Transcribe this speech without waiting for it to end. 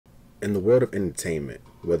In the world of entertainment,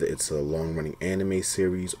 whether it's a long-running anime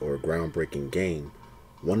series or a groundbreaking game,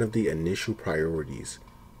 one of the initial priorities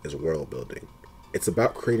is world building. It's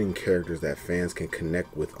about creating characters that fans can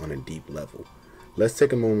connect with on a deep level. Let's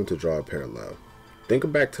take a moment to draw a parallel.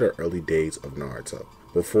 Think back to the early days of Naruto,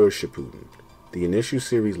 before Shippuden. The initial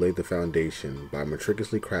series laid the foundation by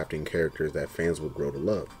meticulously crafting characters that fans would grow to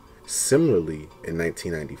love. Similarly, in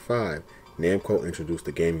 1995, Namco introduced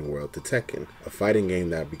the gaming world to Tekken, a fighting game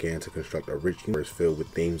that began to construct a rich universe filled with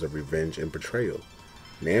themes of revenge and betrayal.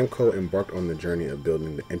 Namco embarked on the journey of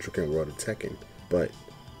building the intricate world of Tekken, but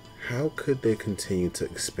how could they continue to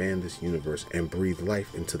expand this universe and breathe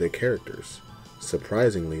life into their characters?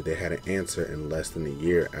 Surprisingly, they had an answer in less than a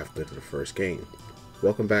year after the first game.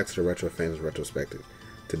 Welcome back to the Retro Fans Retrospective.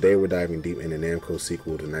 Today we're diving deep into Namco's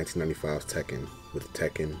sequel to 1995's Tekken with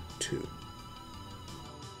Tekken 2.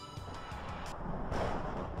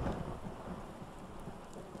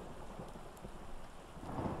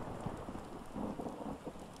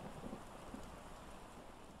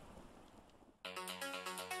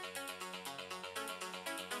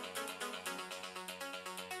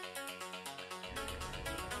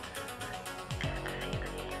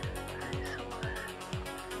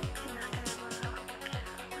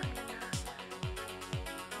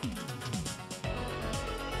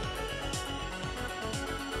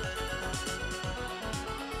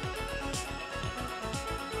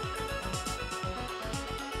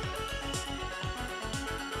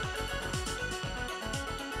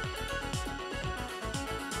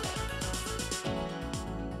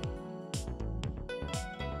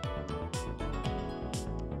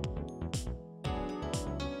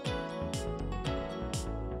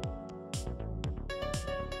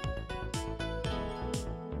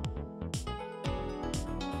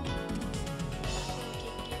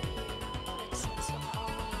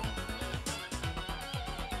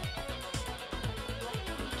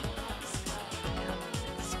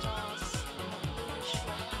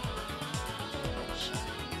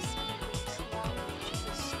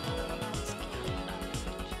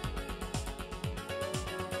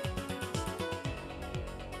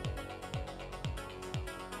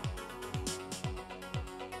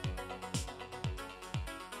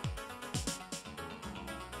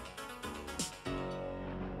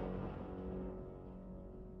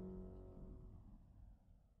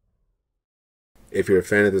 If you're a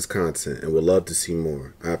fan of this content and would love to see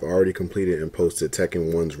more, I have already completed and posted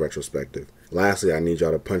Tekken 1's retrospective. Lastly, I need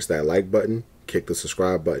y'all to punch that like button, kick the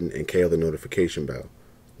subscribe button, and KO the notification bell.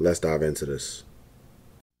 Let's dive into this.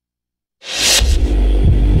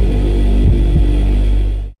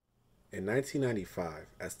 In 1995,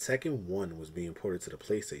 as Tekken 1 was being ported to the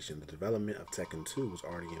PlayStation, the development of Tekken 2 was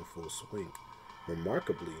already in full swing.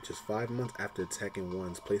 Remarkably, just 5 months after Tekken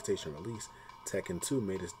 1's PlayStation release, Tekken 2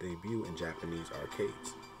 made its debut in Japanese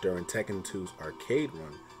arcades. During Tekken 2's arcade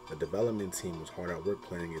run, the development team was hard at work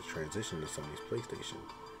planning its transition to Sony's PlayStation.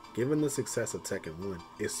 Given the success of Tekken 1,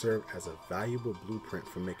 it served as a valuable blueprint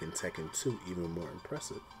for making Tekken 2 even more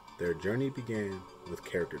impressive. Their journey began with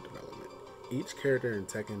character development. Each character in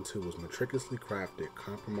Tekken 2 was meticulously crafted,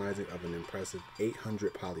 comprising of an impressive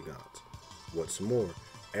 800 polygons. What's more,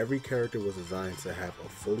 every character was designed to have a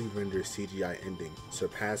fully rendered CGI ending,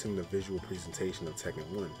 surpassing the visual presentation of Tekken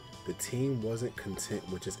 1. The team wasn't content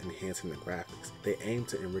with just enhancing the graphics, they aimed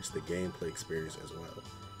to enrich the gameplay experience as well.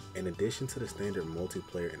 In addition to the standard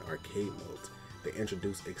multiplayer and arcade modes, they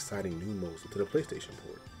introduced exciting new modes to the PlayStation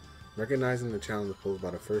port. Recognizing the challenge posed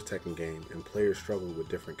by the first Tekken game and players struggled with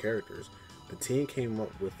different characters, the team came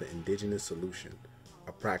up with the indigenous solution,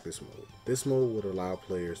 a practice mode. This mode would allow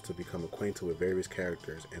players to become acquainted with various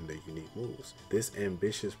characters and their unique moves. This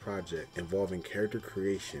ambitious project, involving character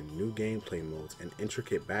creation, new gameplay modes, and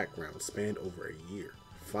intricate backgrounds, spanned over a year.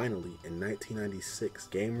 Finally, in 1996,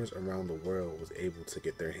 gamers around the world was able to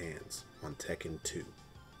get their hands on Tekken 2.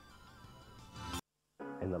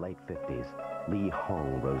 In the late 50s, Lee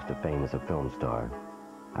Hong rose to fame as a film star.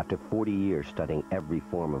 After 40 years studying every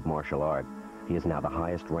form of martial art, he is now the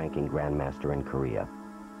highest-ranking grandmaster in Korea.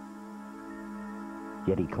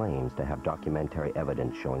 Yet he claims to have documentary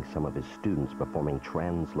evidence showing some of his students performing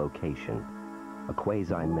translocation, a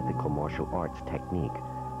quasi-mythical martial arts technique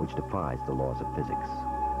which defies the laws of physics.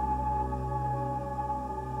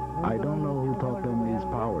 I don't know who taught them these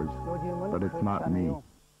powers, but it's not me.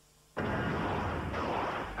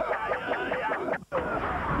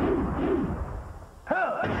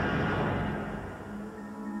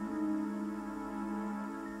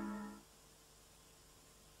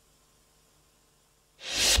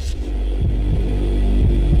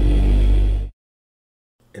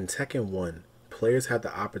 In Tekken 1, players had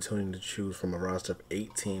the opportunity to choose from a roster of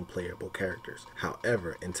 18 playable characters.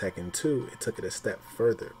 However, in Tekken 2, it took it a step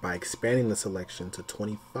further by expanding the selection to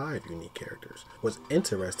 25 unique characters. What's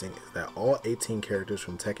interesting is that all 18 characters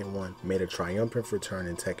from Tekken 1 made a triumphant return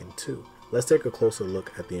in Tekken 2. Let's take a closer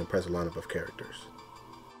look at the impressive lineup of characters.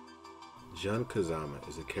 Jun Kazama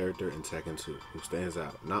is a character in Tekken 2 who stands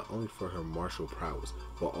out not only for her martial prowess,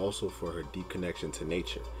 but also for her deep connection to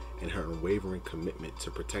nature and her unwavering commitment to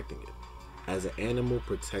protecting it. As an animal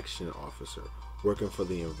protection officer working for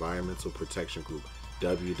the environmental protection group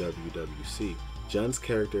WWWC, Jun's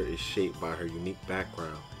character is shaped by her unique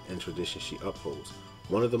background and traditions she upholds.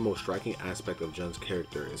 One of the most striking aspects of Jun's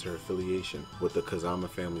character is her affiliation with the Kazama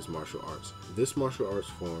family's martial arts. This martial arts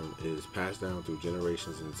form is passed down through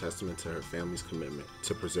generations and a testament to her family's commitment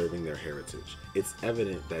to preserving their heritage. It's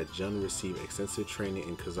evident that Jun received extensive training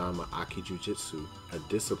in Kazama Aki Jiu-Jitsu, a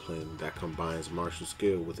discipline that combines martial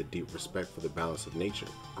skill with a deep respect for the balance of nature.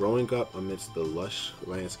 Growing up amidst the lush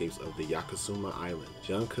landscapes of the Yakusuma Island,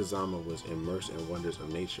 Jun Kazama was immersed in wonders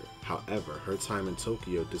of nature. However, her time in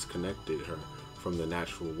Tokyo disconnected her from the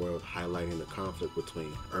natural world, highlighting the conflict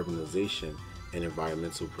between urbanization and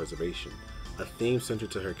environmental preservation, a theme central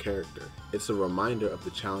to her character. It's a reminder of the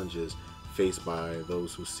challenges faced by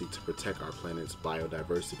those who seek to protect our planet's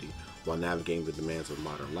biodiversity while navigating the demands of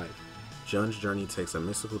modern life. Jun's journey takes a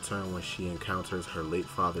mystical turn when she encounters her late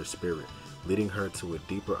father's spirit, leading her to a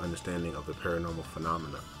deeper understanding of the paranormal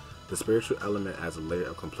phenomena. The spiritual element adds a layer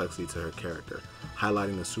of complexity to her character,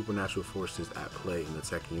 highlighting the supernatural forces at play in the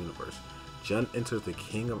Tekken universe. Jun enters the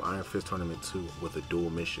King of Iron Fist Tournament 2 with a dual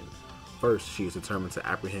mission. First, she is determined to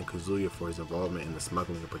apprehend Kazuya for his involvement in the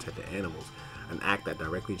smuggling of protected animals, an act that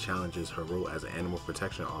directly challenges her role as an animal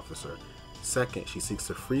protection officer. Second, she seeks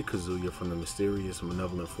to free Kazuya from the mysterious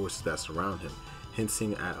malevolent forces that surround him,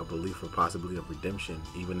 hinting at a belief of possibility of redemption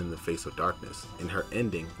even in the face of darkness. In her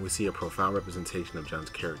ending, we see a profound representation of Jun's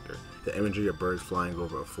character. The imagery of birds flying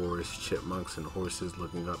over a forest, chipmunks and horses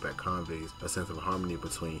looking up at conveys a sense of harmony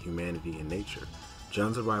between humanity and nature.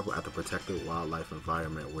 Jun's arrival at the protected wildlife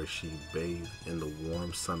environment where she bathed in the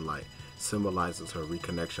warm sunlight symbolizes her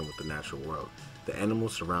reconnection with the natural world. The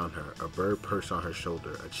animals surround her, a bird perched on her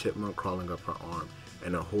shoulder, a chipmunk crawling up her arm,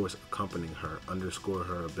 and a horse accompanying her underscore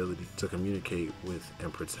her ability to communicate with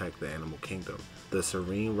and protect the animal kingdom. The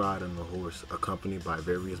serene ride on the horse, accompanied by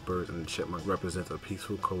various birds and the chipmunk, represents a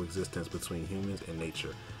peaceful coexistence between humans and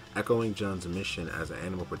nature. Echoing Jun's mission as an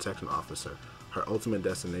animal protection officer, her ultimate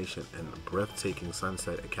destination and breathtaking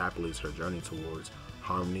sunset encapsulates her journey towards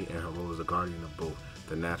harmony and her role as a guardian of both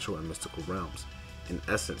the natural and mystical realms. In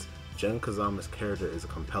essence, Jun Kazama's character is a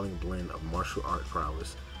compelling blend of martial art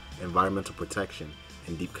prowess, environmental protection,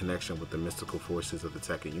 and deep connection with the mystical forces of the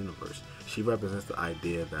Tekken universe. She represents the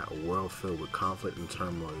idea that a world filled with conflict and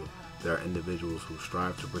turmoil, there are individuals who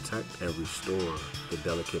strive to protect and restore the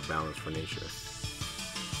delicate balance for nature.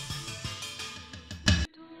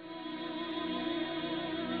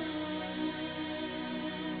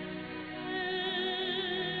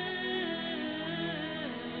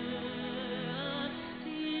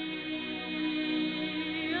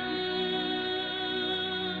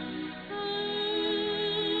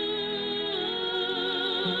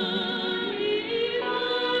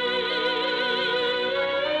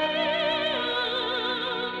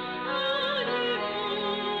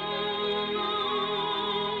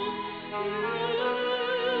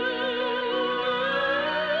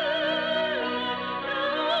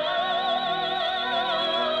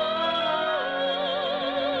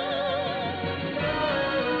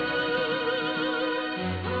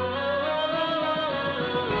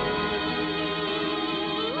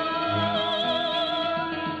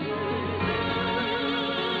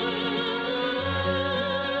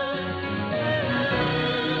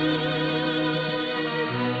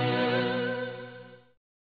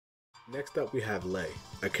 Next up we have Lei,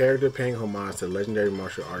 a character paying homage to legendary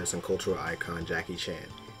martial artist and cultural icon Jackie Chan.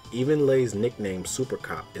 Even Lei's nickname Super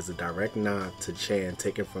Cop is a direct nod to Chan,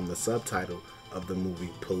 taken from the subtitle of the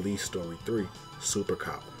movie Police Story 3, Super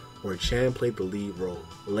Cop, where Chan played the lead role.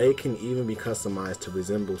 Lei can even be customized to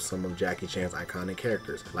resemble some of Jackie Chan's iconic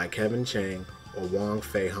characters, like Kevin Chang or Wang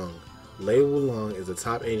Fei Hung. Lei Wulong is a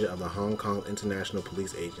top agent of the Hong Kong International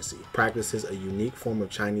Police Agency, practices a unique form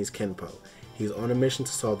of Chinese Kenpo. He's on a mission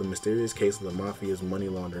to solve the mysterious case of the Mafia's money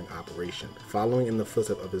laundering operation, following in the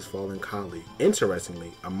footsteps of his fallen colleague.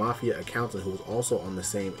 Interestingly, a Mafia accountant who was also on the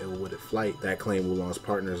same ill-witted flight that claimed Wulong's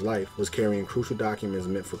partner's life was carrying crucial documents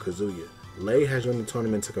meant for Kazuya. Lei has joined the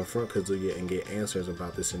tournament to confront Kazuya and get answers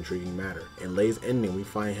about this intriguing matter. In Lei's ending, we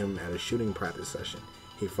find him at a shooting practice session.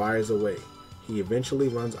 He fires away. He eventually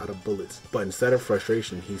runs out of bullets, but instead of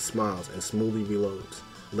frustration, he smiles and smoothly reloads.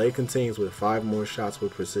 Lei continues with 5 more shots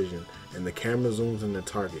with precision, and the camera zooms in the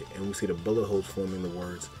target, and we see the bullet holes forming the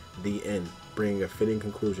words, "The End," bringing a fitting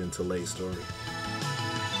conclusion to Lei's story.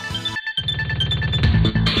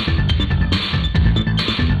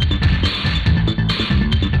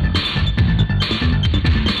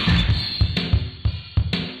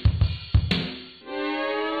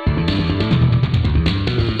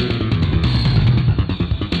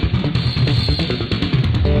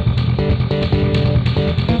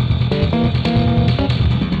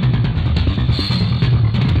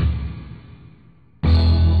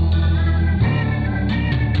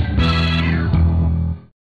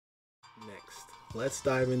 Let's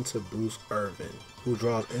dive into Bruce Irvin, who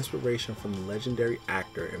draws inspiration from the legendary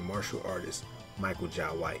actor and martial artist Michael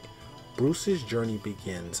Jai White. Bruce's journey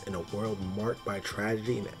begins in a world marked by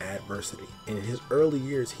tragedy and adversity. In his early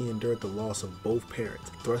years, he endured the loss of both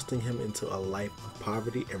parents, thrusting him into a life of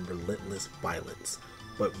poverty and relentless violence.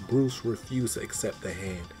 But Bruce refused to accept the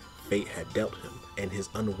hand fate had dealt him, and his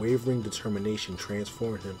unwavering determination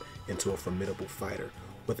transformed him into a formidable fighter.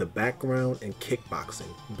 With a background in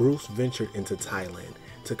kickboxing, Bruce ventured into Thailand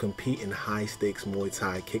to compete in high-stakes Muay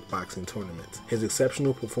Thai kickboxing tournaments. His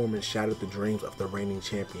exceptional performance shattered the dreams of the reigning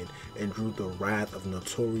champion and drew the wrath of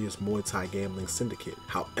notorious Muay Thai gambling syndicate.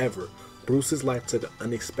 However, Bruce's life took an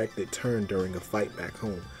unexpected turn during a fight back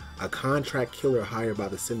home. A contract killer hired by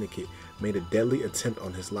the syndicate made a deadly attempt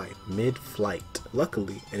on his life mid-flight.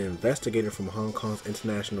 Luckily, an investigator from Hong Kong's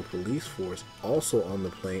International Police Force, also on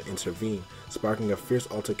the plane, intervened, sparking a fierce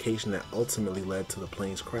altercation that ultimately led to the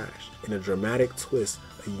plane's crash. In a dramatic twist,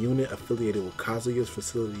 a unit affiliated with Kazuya's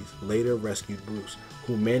facilities later rescued Bruce,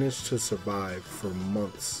 who managed to survive for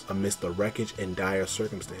months amidst the wreckage and dire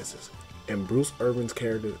circumstances. In Bruce Irvin's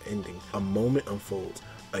character's ending, a moment unfolds.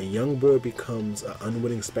 A young boy becomes an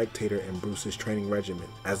unwitting spectator in Bruce's training regimen.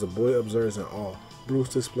 As the boy observes in awe, Bruce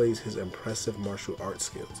displays his impressive martial arts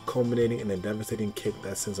skills, culminating in a devastating kick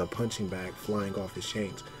that sends a punching bag flying off his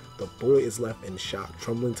chains. The boy is left in shock,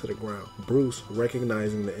 trembling to the ground. Bruce,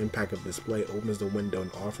 recognizing the impact of the display, opens the window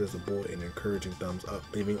and offers the boy an encouraging thumbs up,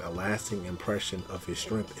 leaving a lasting impression of his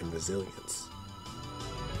strength and resilience.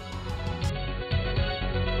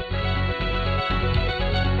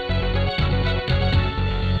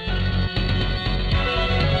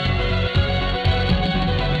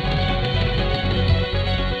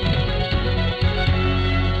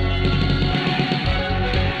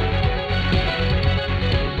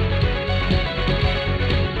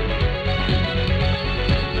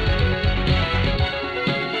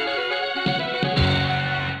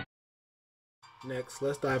 Next,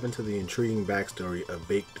 let's dive into the intriguing backstory of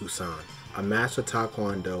Baek Doo San, a master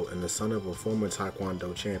taekwondo and the son of a former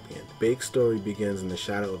taekwondo champion. Baek's story begins in the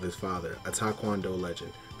shadow of his father, a taekwondo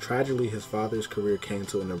legend. Tragically, his father's career came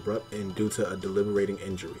to an abrupt end due to a debilitating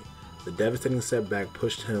injury. The devastating setback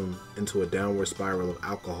pushed him into a downward spiral of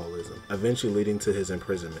alcoholism, eventually leading to his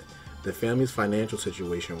imprisonment. The family's financial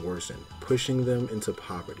situation worsened, pushing them into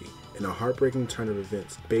poverty. In a heartbreaking turn of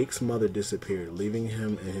events, Baek's mother disappeared, leaving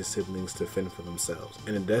him and his siblings to fend for themselves.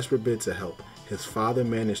 In a desperate bid to help, his father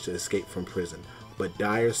managed to escape from prison, but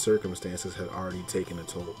dire circumstances had already taken a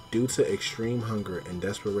toll. Due to extreme hunger and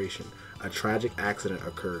desperation, a tragic accident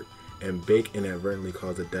occurred, and Baek inadvertently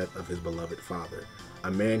caused the death of his beloved father, a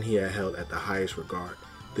man he had held at the highest regard.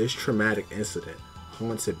 This traumatic incident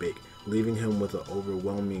haunted Baek, leaving him with an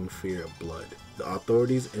overwhelming fear of blood. The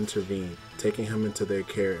authorities intervened, taking him into their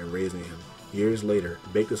care and raising him. Years later,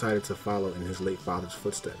 Baek decided to follow in his late father's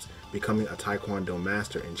footsteps, becoming a taekwondo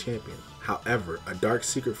master and champion. However, a dark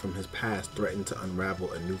secret from his past threatened to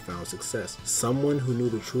unravel a newfound success. Someone who knew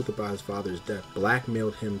the truth about his father's death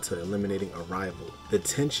blackmailed him to eliminating a rival. The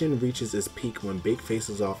tension reaches its peak when Baek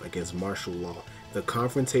faces off against martial law. The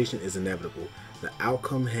confrontation is inevitable. The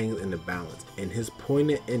outcome hangs in the balance. In his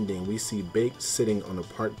poignant ending, we see Baek sitting on a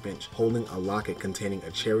park bench holding a locket containing a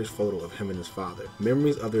cherished photo of him and his father.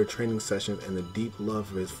 Memories of their training sessions and the deep love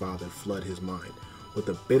for his father flood his mind. With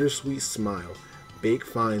a bittersweet smile, Baek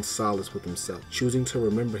finds solace with himself, choosing to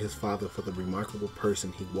remember his father for the remarkable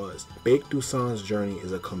person he was. Baek Doo San's journey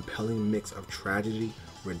is a compelling mix of tragedy,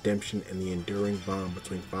 redemption, and the enduring bond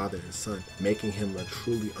between father and son, making him a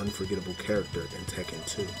truly unforgettable character in Tekken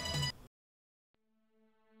 2.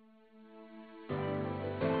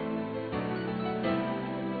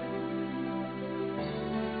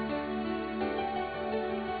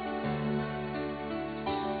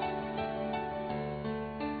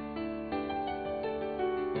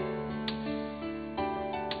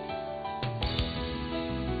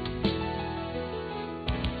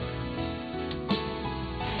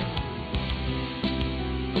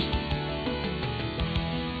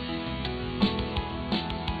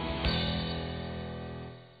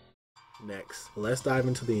 Next, let's dive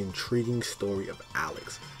into the intriguing story of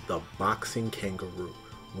Alex, the boxing kangaroo.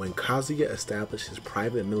 When Kazuya established his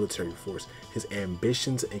private military force, his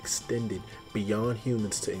ambitions extended beyond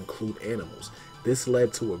humans to include animals. This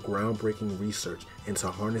led to a groundbreaking research into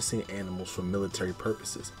harnessing animals for military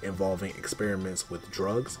purposes, involving experiments with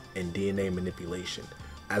drugs and DNA manipulation.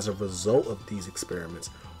 As a result of these experiments,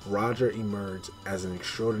 Roger emerged as an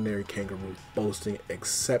extraordinary kangaroo, boasting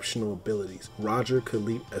exceptional abilities. Roger could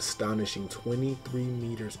leap astonishing 23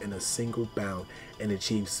 meters in a single bound and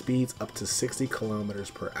achieve speeds up to 60 kilometers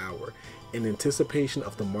per hour. In anticipation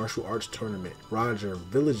of the martial arts tournament, Roger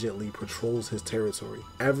vigilantly patrols his territory,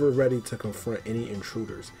 ever ready to confront any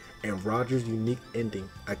intruders. And Roger's unique ending,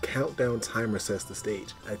 a countdown timer, sets the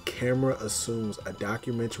stage. A camera assumes a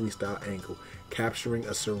documentary-style angle, capturing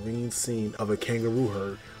a serene scene of a kangaroo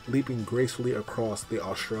herd leaping gracefully across the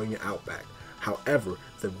Australian outback. However,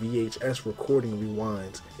 the VHS recording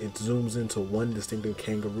rewinds. It zooms into one distinctive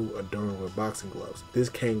kangaroo adorned with boxing gloves. This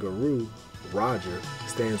kangaroo, Roger,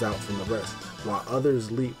 stands out from the rest. While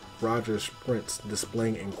others leap, Roger sprints,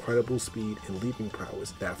 displaying incredible speed and leaping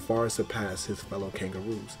prowess that far surpass his fellow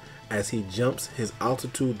kangaroos. As he jumps, his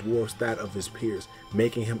altitude dwarfs that of his peers,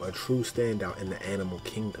 making him a true standout in the animal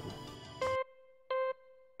kingdom.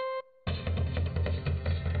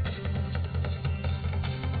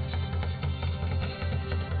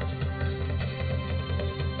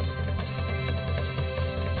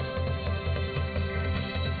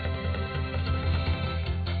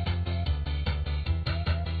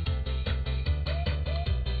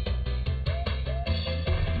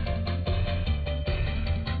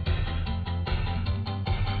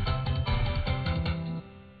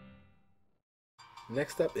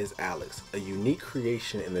 Next up is Alex, a unique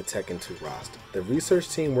creation in the Tekken 2 roster. The research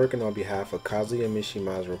team working on behalf of Kazuya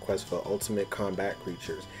Mishima's request for ultimate combat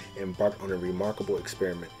creatures embarked on a remarkable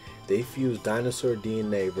experiment. They fused dinosaur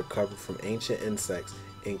DNA recovered from ancient insects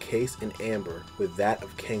encased in amber with that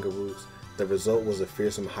of kangaroos. The result was a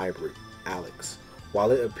fearsome hybrid, Alex.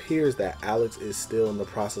 While it appears that Alex is still in the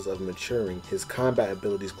process of maturing, his combat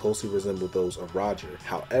abilities closely resemble those of Roger.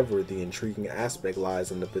 However, the intriguing aspect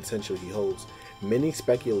lies in the potential he holds. Many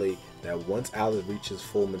speculate that once Alex reaches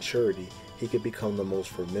full maturity, he could become the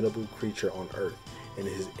most formidable creature on Earth. In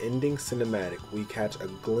his ending cinematic, we catch a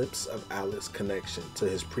glimpse of Alex's connection to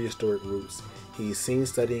his prehistoric roots. He is seen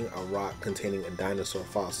studying a rock containing a dinosaur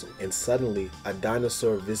fossil, and suddenly a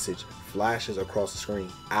dinosaur visage flashes across the screen.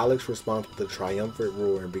 Alex responds with a triumphant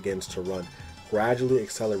roar and begins to run, gradually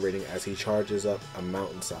accelerating as he charges up a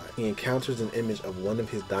mountainside. He encounters an image of one of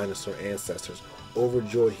his dinosaur ancestors.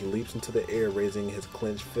 Overjoyed, he leaps into the air, raising his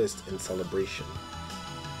clenched fist in celebration.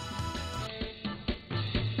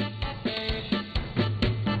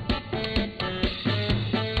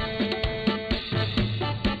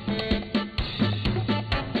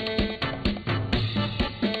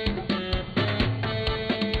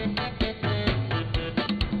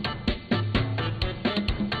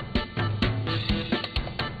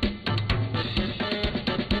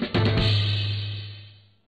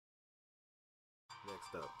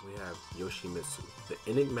 Next up, we have Yoshimitsu, the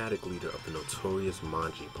enigmatic leader of the notorious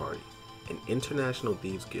Manji Party. An international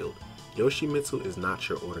thieves guild, Yoshimitsu is not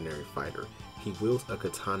your ordinary fighter. He wields a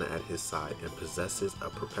katana at his side and possesses a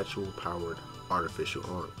perpetual powered artificial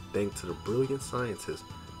arm, thanks to the brilliant scientist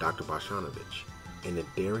Dr. Bashanovich. In a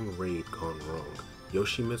daring raid gone wrong,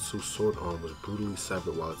 Yoshimitsu's sword arm was brutally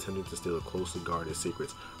severed while attempting to steal the closely guarded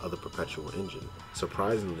secrets of the perpetual engine.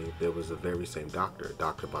 Surprisingly, there was the very same doctor,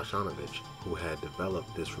 Dr. Bashanovich, who had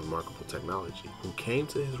developed this remarkable technology, who came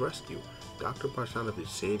to his rescue. Dr. Bashanovich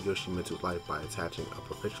saved Yoshimitsu's life by attaching a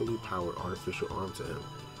perpetually powered artificial arm to him.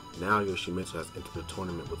 Now Yoshimitsu has entered the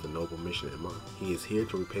tournament with a noble mission in mind. He is here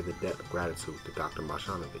to repay the debt of gratitude to Dr.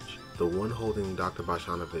 Bashanovich. The one holding Dr.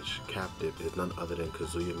 Bashanovich captive is none other than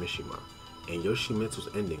Kazuya Mishima. In Yoshimitsu's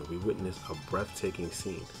ending, we witness a breathtaking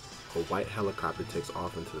scene. A white helicopter takes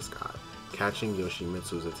off into the sky, catching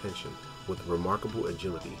Yoshimitsu's attention. With remarkable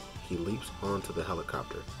agility, he leaps onto the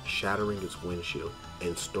helicopter, shattering its windshield,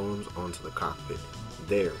 and storms onto the cockpit.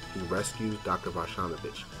 There, he rescues Dr.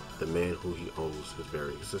 Bashanovich, the man who he owes his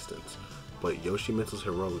very existence. But Yoshimitsu's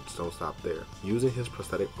heroics don't stop there. Using his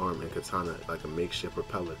prosthetic arm and katana like a makeshift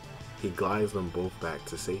propeller, he glides them both back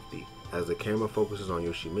to safety. As the camera focuses on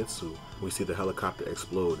Yoshimitsu, we see the helicopter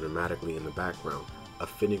explode dramatically in the background, a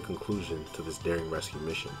fitting conclusion to this daring rescue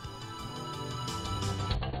mission.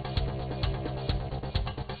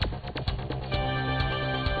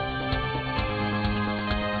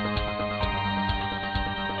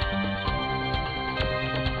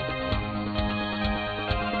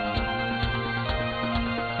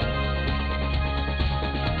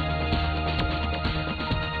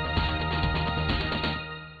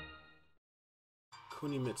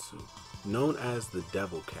 Kunimitsu, known as the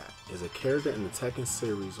Devil Cat, is a character in the Tekken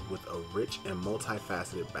series with a rich and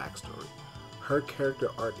multifaceted backstory. Her character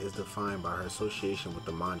arc is defined by her association with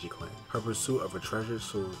the Manji clan, her pursuit of a treasured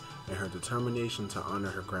sword, and her determination to honor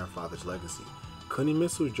her grandfather's legacy.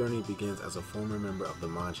 Kunimitsu's journey begins as a former member of the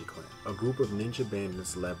Manji clan, a group of ninja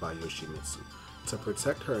bandits led by Yoshimitsu. To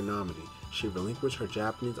protect her anonymity, she relinquished her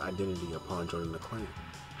Japanese identity upon joining the clan.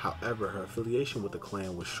 However, her affiliation with the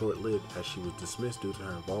clan was short-lived as she was dismissed due to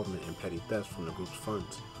her involvement in petty thefts from the group's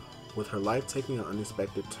funds. With her life taking an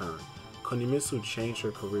unexpected turn, Kunimitsu changed her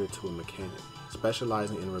career to a mechanic,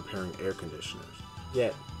 specializing in repairing air conditioners.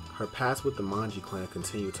 Yet, her past with the Manji clan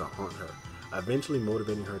continued to haunt her, eventually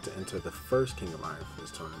motivating her to enter the first King of Iron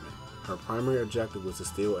Fist tournament. Her primary objective was to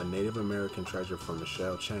steal a Native American treasure from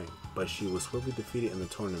Michelle Chang, but she was swiftly defeated in the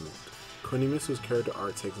tournament. Kunimitsu's character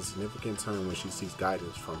arc takes a significant turn when she seeks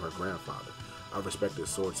guidance from her grandfather, a respected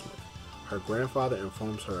swordsmith. Her grandfather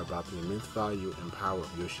informs her about the immense value and power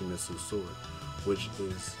of Yoshimitsu's sword, which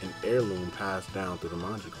is an heirloom passed down through the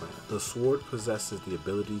Manji clan. The sword possesses the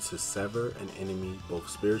ability to sever an enemy both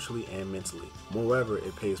spiritually and mentally. Moreover,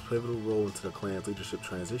 it plays a pivotal role into the clan's leadership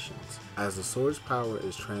transitions, as the sword's power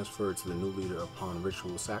is transferred to the new leader upon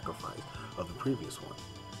ritual sacrifice of the previous one.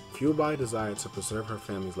 Fueled by a desire to preserve her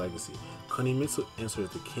family's legacy, Kunimitsu enters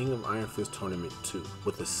the King of Iron Fist Tournament 2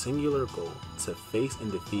 with a singular goal: to face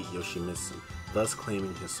and defeat Yoshimitsu, thus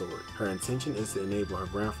claiming his sword. Her intention is to enable her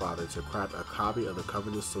grandfather to craft a copy of the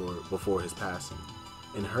coveted sword before his passing.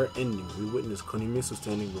 In her ending, we witness Kunimitsu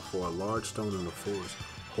standing before a large stone in the forest,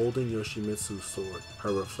 holding Yoshimitsu's sword.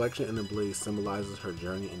 Her reflection in the blade symbolizes her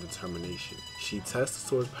journey and determination. She tests the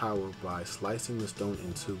sword's power by slicing the stone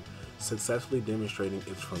in two, successfully demonstrating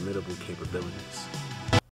its formidable capabilities.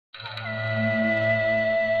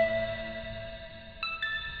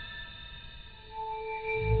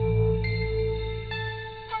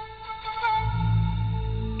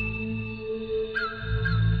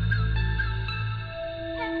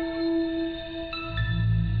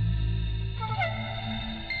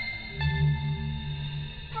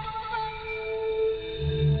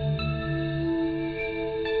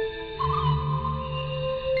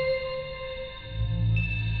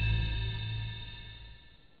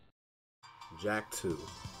 Jack 2.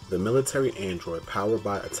 The military android powered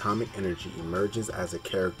by atomic energy emerges as a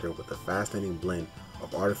character with a fascinating blend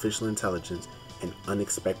of artificial intelligence and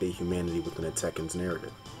unexpected humanity within the Tekken's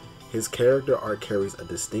narrative. His character arc carries a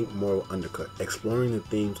distinct moral undercut, exploring the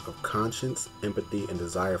themes of conscience, empathy, and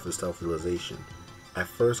desire for self-realization. At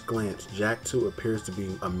first glance, Jack 2 appears to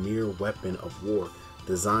be a mere weapon of war,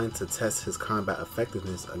 designed to test his combat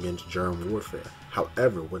effectiveness against germ warfare.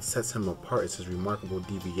 However, what sets him apart is his remarkable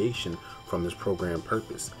deviation from his programmed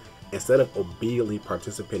purpose. Instead of obediently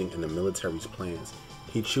participating in the military's plans,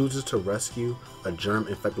 he chooses to rescue a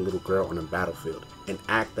germ-infected little girl on a battlefield, an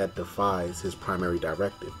act that defies his primary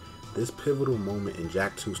directive. This pivotal moment in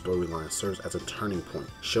Jack 2's storyline serves as a turning point,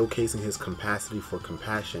 showcasing his capacity for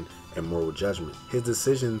compassion and moral judgment. His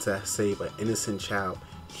decision to save an innocent child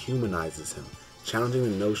humanizes him, challenging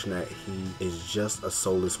the notion that he is just a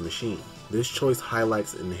soulless machine. This choice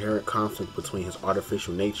highlights the inherent conflict between his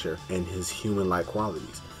artificial nature and his human-like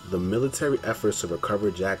qualities. The military efforts to recover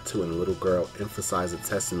Jack 2 and the little girl emphasize a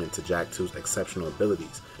testament to Jack 2's exceptional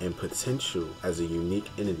abilities and potential as a unique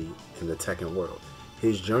entity in the Tekken world.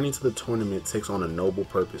 His journey to the tournament takes on a noble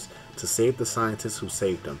purpose: to save the scientist who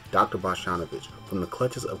saved him, Dr. Boshanovich, from the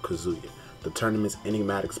clutches of Kazuya, the tournament's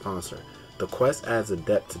enigmatic sponsor. The quest adds a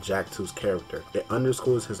depth to Jack 2's character. It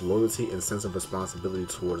underscores his loyalty and sense of responsibility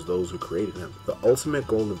towards those who created him. The ultimate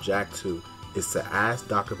goal of Jack 2 is to ask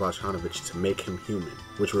Dr. Boshanovich to make him human,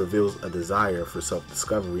 which reveals a desire for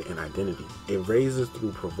self-discovery and identity. It raises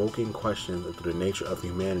through provoking questions into the nature of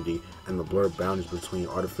humanity and the blurred boundaries between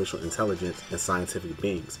artificial intelligence and scientific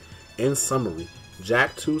beings. In summary,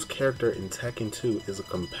 Jack 2's character in Tekken 2 is a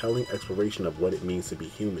compelling exploration of what it means to be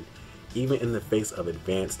human, even in the face of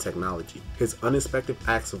advanced technology. His unexpected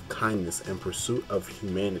acts of kindness and pursuit of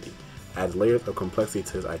humanity add layers of complexity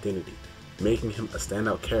to his identity, making him a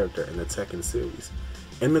standout character in the Tekken series.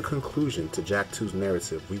 In the conclusion to Jack 2's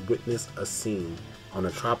narrative, we witness a scene on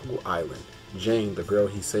a tropical island. Jane, the girl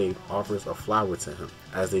he saved, offers a flower to him.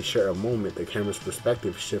 As they share a moment, the camera's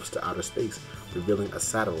perspective shifts to outer space, revealing a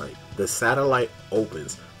satellite. The satellite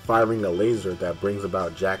opens, firing a laser that brings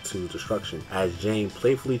about Jack 2's destruction. As Jane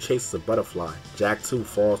playfully chases a butterfly, Jack 2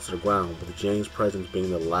 falls to the ground, with Jane's presence being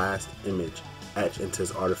the last image etched into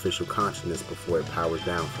his artificial consciousness before it powers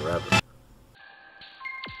down forever.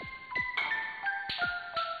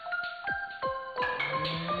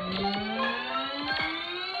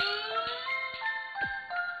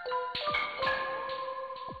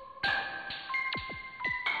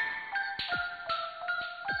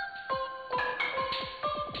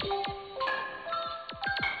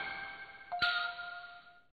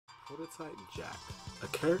 Prototype Jack. A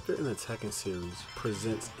character in the Tekken series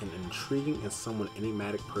presents an intriguing and somewhat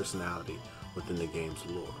enigmatic personality within the game's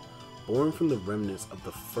lore. Born from the remnants of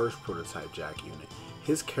the first Prototype Jack unit,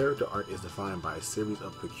 his character arc is defined by a series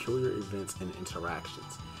of peculiar events and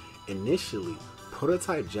interactions. Initially,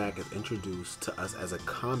 Prototype Jack is introduced to us as a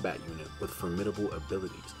combat unit with formidable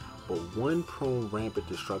abilities, but one prone rampant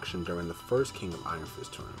destruction during the first King of Iron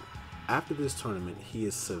Fist tournament. After this tournament, he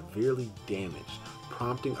is severely damaged,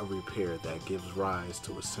 prompting a repair that gives rise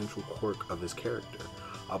to a central quirk of his character.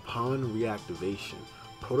 Upon reactivation,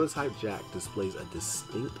 Prototype Jack displays a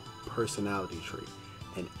distinct personality trait,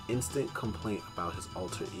 an instant complaint about his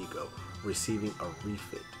alter ego, receiving a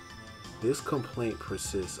refit. This complaint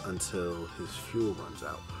persists until his fuel runs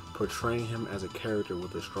out, portraying him as a character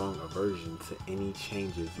with a strong aversion to any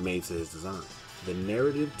changes made to his design. The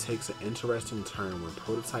narrative takes an interesting turn when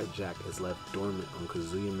Prototype Jack is left dormant on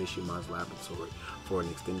Kazuya Mishima's laboratory for an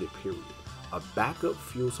extended period. A backup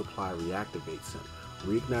fuel supply reactivates him,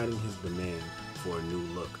 reigniting his demand for a new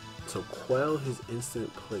look. To quell his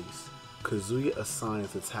instant place, Kazuya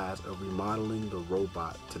assigns the task of remodeling the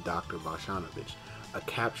robot to Dr. Bashanovich, a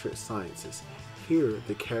captured scientist. Here,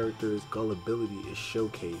 the character's gullibility is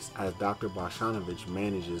showcased as Dr. Bashanovich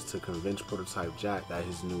manages to convince Prototype Jack that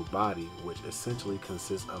his new body, which essentially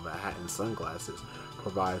consists of a hat and sunglasses,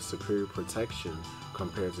 provides superior protection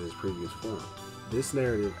compared to his previous form. This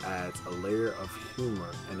narrative adds a layer of humor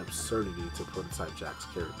and absurdity to Prototype Jack's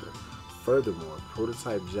character. Furthermore,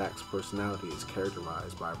 Prototype Jack's personality is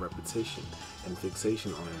characterized by repetition and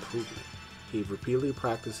fixation on improvement. He repeatedly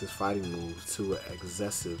practices fighting moves to an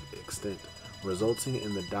excessive extent, resulting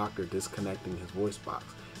in the Doctor disconnecting his voice box.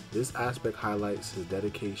 This aspect highlights his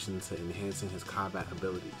dedication to enhancing his combat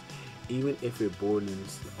abilities, even if it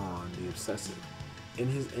borders on the obsessive. In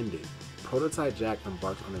his ending, Prototype Jack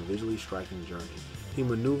embarks on a visually striking journey. He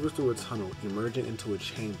maneuvers through a tunnel, emerging into a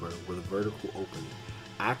chamber with a vertical opening.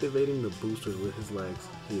 Activating the boosters with his legs,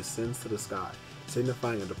 he ascends to the sky,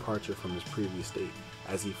 signifying a departure from his previous state.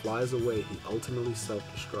 As he flies away, he ultimately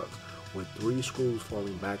self-destructs, with 3 screws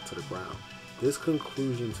falling back to the ground. This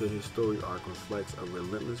conclusion to his story arc reflects a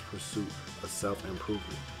relentless pursuit of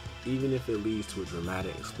self-improvement, even if it leads to a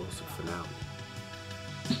dramatic, explosive finale.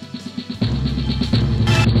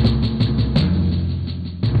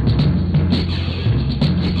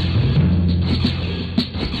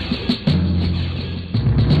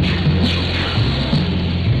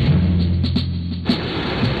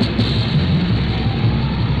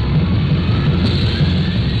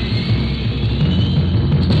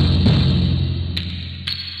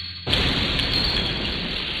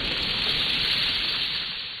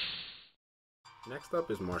 Next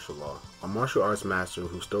up is martial law, a martial arts master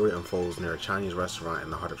whose story unfolds near a Chinese restaurant in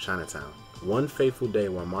the heart of Chinatown. One fateful day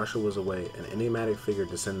while Marshall was away, an enigmatic figure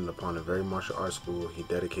descended upon the very martial arts school he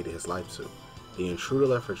dedicated his life to. The intruder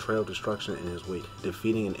left a trail of destruction in his wake,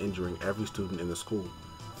 defeating and injuring every student in the school.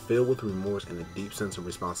 Filled with remorse and a deep sense of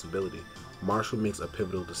responsibility, Marshall makes a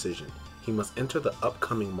pivotal decision. He must enter the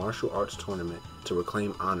upcoming martial arts tournament to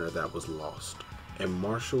reclaim honor that was lost. In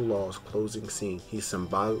martial law's closing scene, he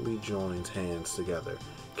symbolically joins hands together,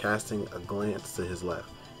 casting a glance to his left.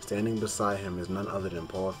 Standing beside him is none other than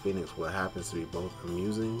Paul Phoenix, what happens to be both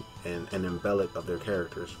amusing and an embellic of their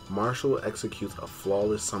characters. Marshall executes a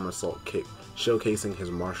flawless somersault kick, showcasing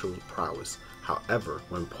his martial prowess. However,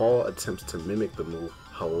 when Paul attempts to mimic the move,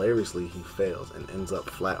 hilariously he fails and ends up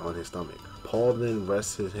flat on his stomach. Paul then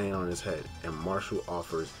rests his hand on his head, and Marshall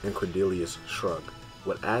offers an incredulous shrug.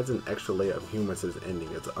 What adds an extra layer of humor to this ending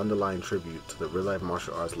is the underlying tribute to the real-life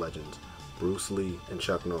martial arts legends, Bruce Lee and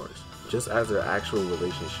Chuck Norris. Just as their actual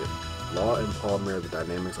relationship, Law and Paul mirror the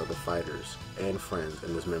dynamics of the fighters and friends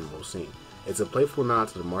in this memorable scene. It's a playful nod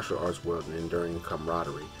to the martial arts world and enduring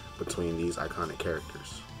camaraderie between these iconic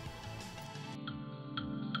characters.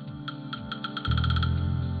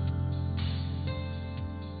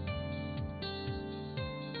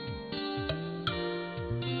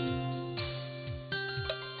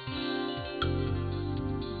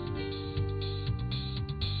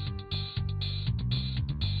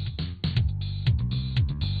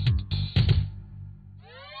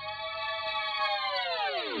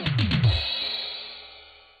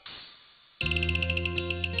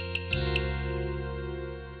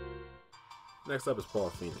 Next up is Paul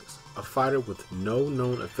Phoenix, a fighter with no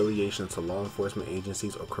known affiliation to law enforcement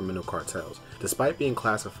agencies or criminal cartels. Despite being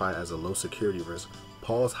classified as a low security risk,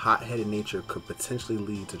 Paul's hot-headed nature could potentially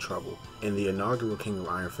lead to trouble. In the inaugural King of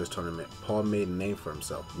Iron Fist tournament, Paul made a name for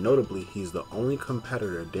himself. Notably, he's the only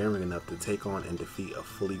competitor daring enough to take on and defeat a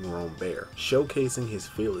fully grown bear, showcasing his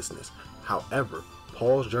fearlessness. However,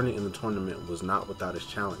 Paul's journey in the tournament was not without its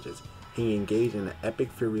challenges. He engaged in an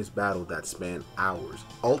epic, furious battle that spanned hours,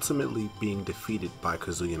 ultimately being defeated by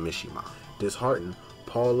Kazuya Mishima. Disheartened,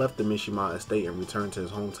 Paul left the Mishima estate and returned to his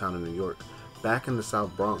hometown in New York. Back in the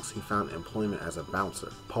South Bronx, he found employment as a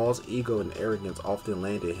bouncer. Paul's ego and arrogance often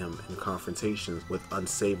landed him in confrontations with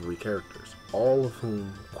unsavory characters, all of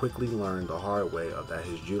whom quickly learned the hard way that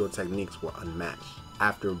his judo techniques were unmatched.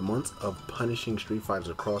 After months of punishing street fighters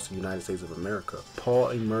across the United States of America, Paul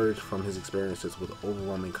emerged from his experiences with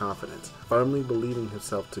overwhelming confidence, firmly believing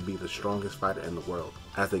himself to be the strongest fighter in the world.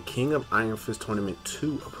 As the King of Iron Fist Tournament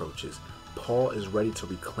 2 approaches, Paul is ready to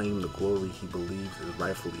reclaim the glory he believes is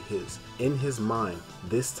rightfully his. In his mind,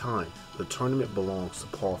 this time, the tournament belongs to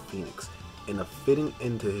Paul Phoenix. In a fitting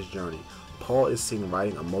end to his journey, Paul is seen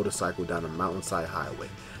riding a motorcycle down a mountainside highway.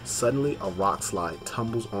 Suddenly, a rock slide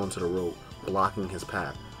tumbles onto the road, blocking his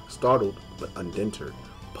path. Startled but undeterred,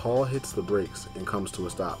 Paul hits the brakes and comes to a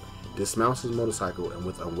stop, dismounts his motorcycle, and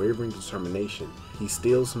with unwavering determination, he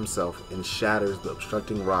steels himself and shatters the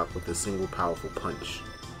obstructing rock with a single powerful punch.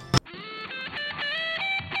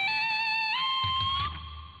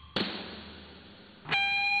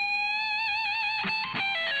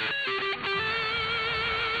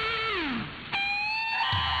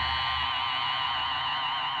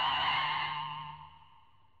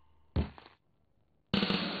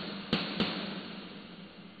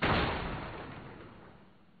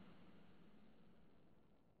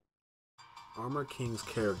 Armor King's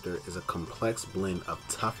character is a complex blend of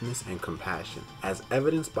toughness and compassion, as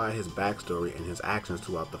evidenced by his backstory and his actions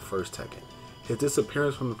throughout the first Tekken. His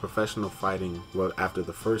disappearance from the professional fighting world after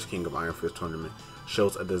the first King of Iron Fist tournament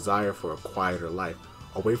shows a desire for a quieter life,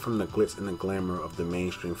 away from the glitz and the glamour of the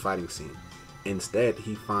mainstream fighting scene. Instead,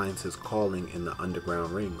 he finds his calling in the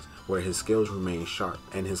underground rings, where his skills remain sharp,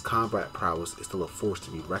 and his combat prowess is still a force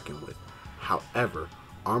to be reckoned with. However,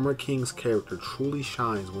 Armor King's character truly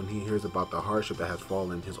shines when he hears about the hardship that has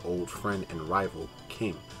fallen his old friend and rival,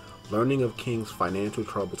 King. Learning of King's financial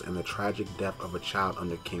troubles and the tragic death of a child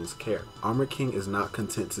under King's care, Armor King is not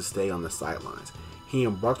content to stay on the sidelines. He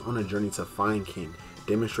embarked on a journey to find King,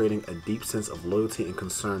 demonstrating a deep sense of loyalty and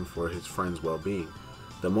concern for his friend's well-being.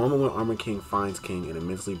 The moment when Armor King finds King in a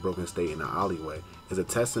mentally broken state in an alleyway is a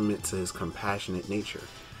testament to his compassionate nature.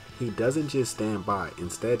 He doesn't just stand by,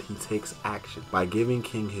 instead he takes action by giving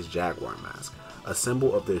King his Jaguar mask, a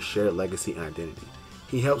symbol of their shared legacy and identity.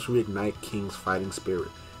 He helps reignite King's fighting spirit.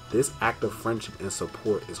 This act of friendship and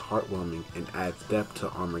support is heartwarming and adds depth to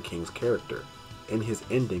Armor King's character. In his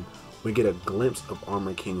ending, we get a glimpse of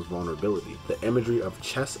Armor King's vulnerability, the imagery of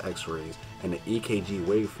chest x-rays and the EKG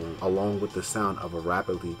waveform, along with the sound of a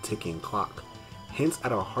rapidly ticking clock, hints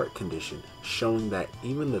at a heart condition, showing that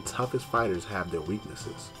even the toughest fighters have their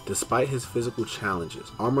weaknesses. Despite his physical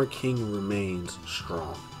challenges, Armor King remains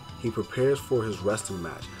strong. He prepares for his wrestling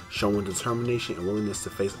match, showing determination and willingness to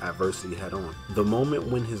face adversity head-on. The moment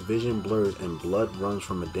when his vision blurs and blood runs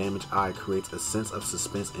from a damaged eye creates a sense of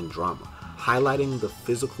suspense and drama, highlighting the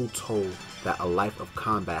physical toll that a life of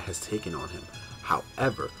combat has taken on him.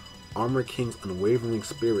 However, Armor King's unwavering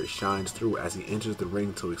spirit shines through as he enters the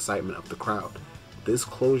ring to excitement of the crowd. This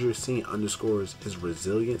closure scene underscores his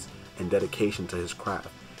resilience and dedication to his craft,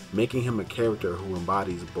 making him a character who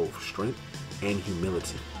embodies both strength and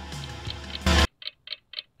humility.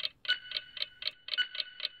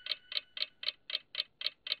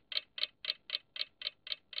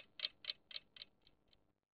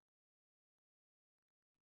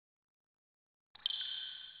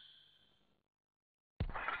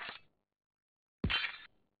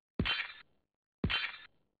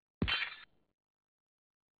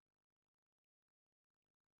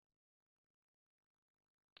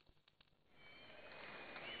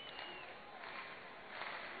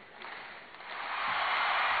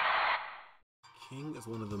 King is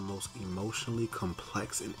one of the most emotionally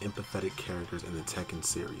complex and empathetic characters in the Tekken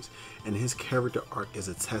series, and his character arc is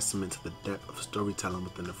a testament to the depth of storytelling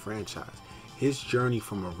within the franchise. His journey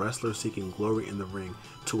from a wrestler seeking glory in the ring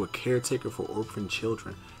to a caretaker for orphan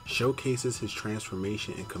children showcases his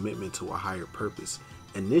transformation and commitment to a higher purpose.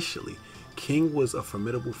 Initially, King was a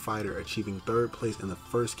formidable fighter, achieving 3rd place in the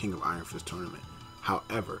first King of Iron Fist tournament.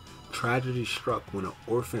 However, tragedy struck when an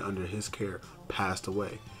orphan under his care passed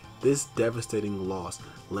away. This devastating loss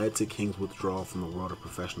led to King's withdrawal from the world of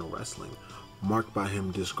professional wrestling, marked by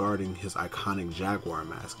him discarding his iconic Jaguar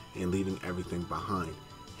mask and leaving everything behind.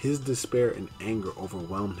 His despair and anger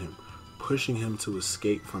overwhelmed him, pushing him to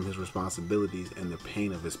escape from his responsibilities and the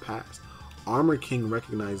pain of his past. Armor King,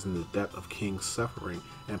 recognizing the depth of King's suffering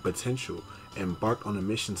and potential, embarked on a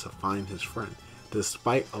mission to find his friend.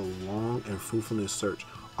 Despite a long and fruitful search,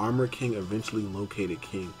 Armor King eventually located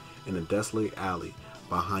King in a desolate alley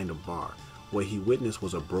behind a bar. What he witnessed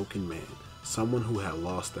was a broken man, someone who had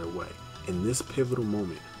lost their way. In this pivotal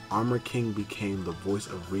moment, Armor King became the voice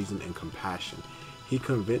of reason and compassion. He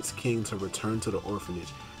convinced King to return to the orphanage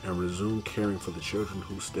and resume caring for the children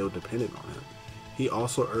who still depended on him. He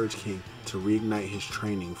also urged King to reignite his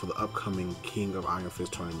training for the upcoming King of Iron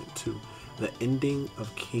Fist Tournament 2. The ending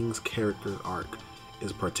of King's character arc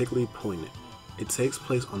is particularly poignant. It takes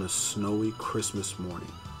place on a snowy Christmas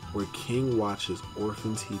morning, where King watches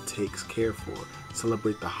orphans he takes care for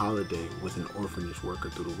celebrate the holiday with an orphanage worker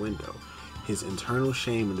through the window. His internal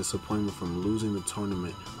shame and disappointment from losing the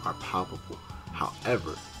tournament are palpable.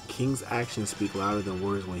 However, King's actions speak louder than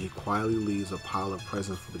words when he quietly leaves a pile of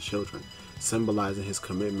presents for the children, symbolizing his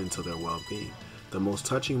commitment to their well-being. The most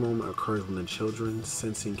touching moment occurs when the children,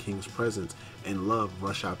 sensing King's presence and love,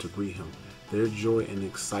 rush out to greet him. Their joy and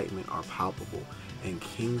excitement are palpable, and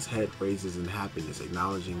King's head raises in happiness,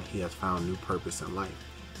 acknowledging he has found new purpose in life.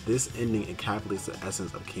 This ending encapsulates the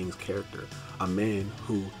essence of King's character, a man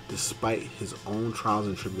who, despite his own trials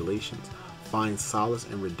and tribulations, finds solace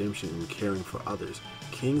and redemption in caring for others.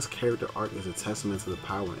 King's character arc is a testament to the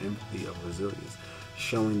power and empathy of resilience,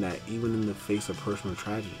 showing that even in the face of personal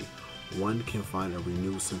tragedy, one can find a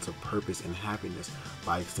renewed sense of purpose and happiness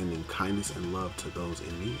by extending kindness and love to those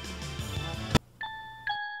in need.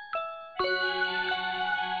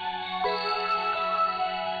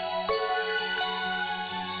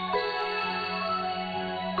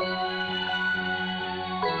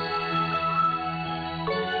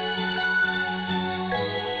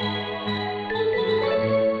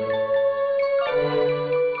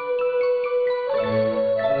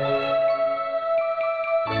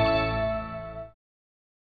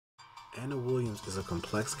 Is a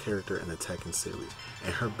complex character in the Tekken series,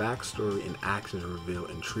 and her backstory and actions reveal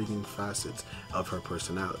intriguing facets of her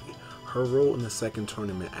personality. Her role in the second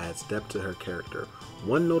tournament adds depth to her character.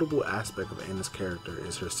 One notable aspect of Anna's character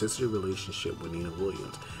is her sister's relationship with Nina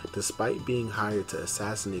Williams. Despite being hired to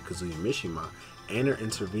assassinate Kazuya Mishima, Anna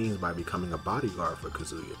intervenes by becoming a bodyguard for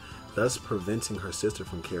Kazuya, thus preventing her sister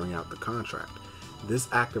from carrying out the contract. This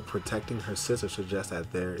act of protecting her sister suggests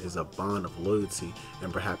that there is a bond of loyalty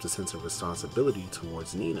and perhaps a sense of responsibility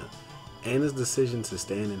towards Nina. Anna's decision to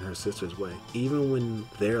stand in her sister's way, even when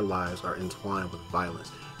their lives are entwined with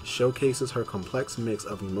violence, showcases her complex mix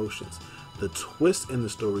of emotions. The twist in the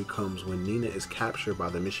story comes when Nina is captured by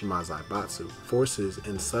the Mishima Zaibatsu forces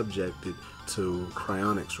and subjected to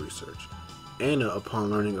cryonics research. Anna,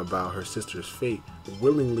 upon learning about her sister's fate,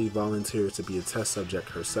 willingly volunteers to be a test subject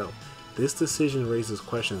herself. This decision raises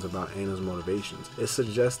questions about Anna's motivations. It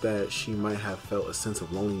suggests that she might have felt a sense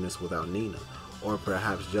of loneliness without Nina, or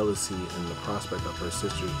perhaps jealousy in the prospect of her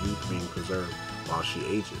sister's youth being preserved while she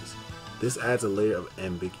ages. This adds a layer of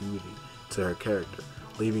ambiguity to her character,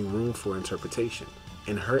 leaving room for interpretation.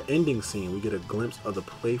 In her ending scene, we get a glimpse of the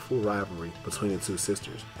playful rivalry between the two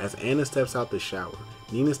sisters. As Anna steps out the shower,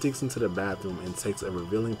 Nina sneaks into the bathroom and takes a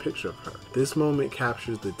revealing picture of her. This moment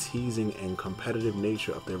captures the teasing and competitive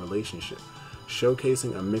nature of their relationship,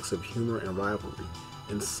 showcasing a mix of humor and rivalry.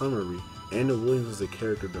 In summary, Anna Williams is a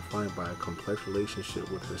character defined by a complex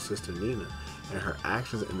relationship with her sister Nina, and her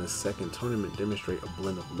actions in the second tournament demonstrate a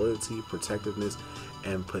blend of loyalty, protectiveness,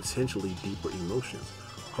 and potentially deeper emotions.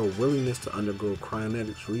 Her willingness to undergo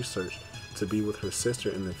cryonetics research to be with her sister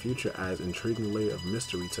in the future adds an intriguing layer of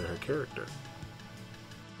mystery to her character.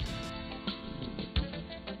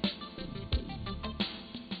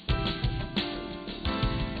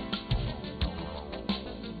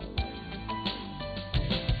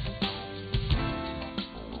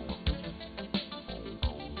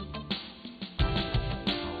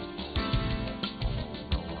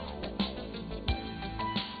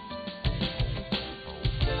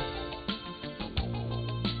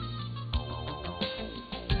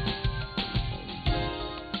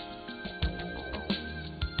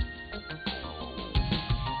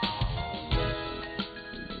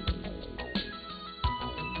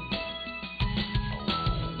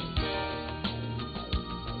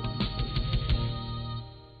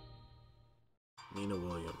 Nina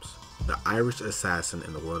Williams, the Irish assassin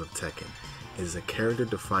in the world of Tekken, is a character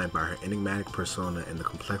defined by her enigmatic persona and the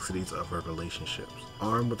complexities of her relationships.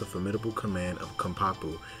 Armed with a formidable command of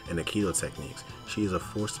Kampapu and Aikido techniques, she is a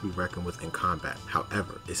force to be reckoned with in combat.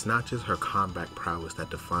 However, it's not just her combat prowess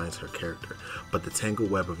that defines her character, but the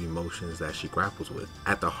tangled web of emotions that she grapples with.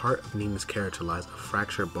 At the heart of Nina's character lies a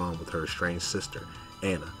fractured bond with her estranged sister,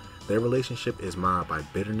 Anna. Their relationship is marred by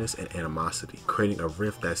bitterness and animosity, creating a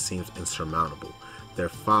rift that seems insurmountable. Their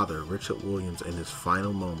father, Richard Williams, in his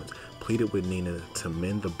final moments, pleaded with Nina to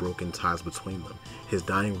mend the broken ties between them. His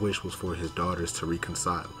dying wish was for his daughters to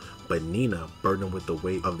reconcile, but Nina, burdened with the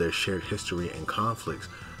weight of their shared history and conflicts,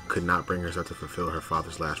 could not bring herself to fulfill her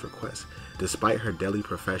father's last request. Despite her deadly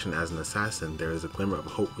profession as an assassin, there is a glimmer of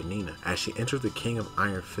hope with Nina. As she enters the King of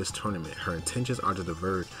Iron Fist tournament, her intentions are to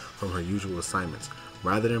diverge from her usual assignments.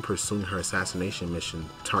 Rather than pursuing her assassination mission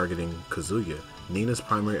targeting Kazuya, Nina's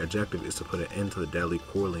primary objective is to put an end to the deadly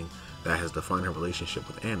quarreling that has defined her relationship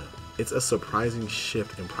with Anna. It's a surprising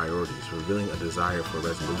shift in priorities, revealing a desire for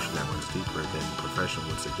resolution that runs deeper than profession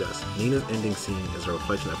would suggest. Nina's ending scene is a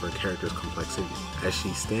reflection of her character's complexity. As she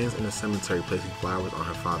stands in the cemetery placing flowers on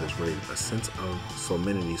her father's grave, a sense of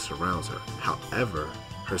solemnity surrounds her. However,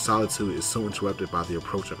 her solitude is soon interrupted by the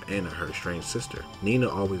approach of Anna, her estranged sister. Nina,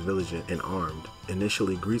 always vigilant and armed,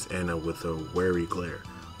 initially greets Anna with a wary glare,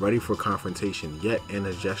 ready for confrontation, yet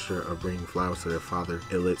Anna's gesture of bringing flowers to their father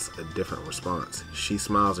elicits a different response. She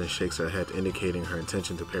smiles and shakes her head, indicating her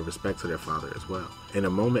intention to pay respect to their father as well. In a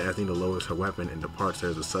moment, as Nina lowers her weapon and departs, there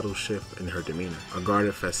is a subtle shift in her demeanor. A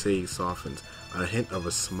guarded facade softens, a hint of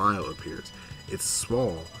a smile appears. It's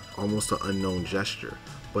small, almost an unknown gesture,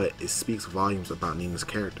 but it speaks volumes about Nina's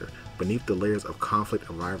character. Beneath the layers of conflict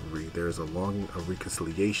and rivalry, there is a longing of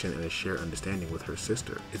reconciliation and a shared understanding with her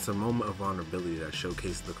sister. It's a moment of vulnerability that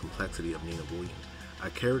showcases the complexity of Nina Williams, a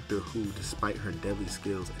character who, despite her deadly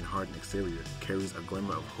skills and hardened exterior, carries a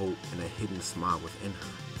glimmer of hope and a hidden smile within her.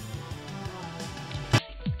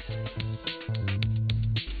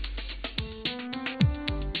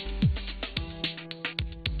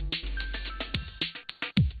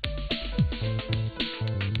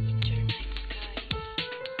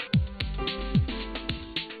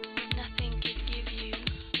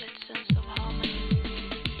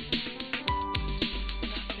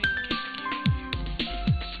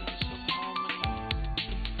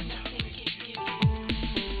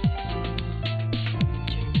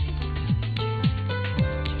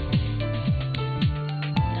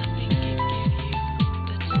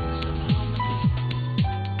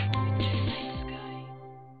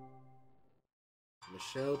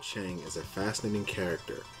 Chang is a fascinating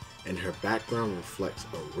character, and her background reflects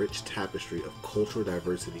a rich tapestry of cultural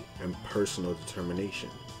diversity and personal determination.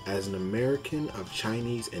 As an American of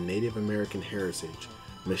Chinese and Native American heritage,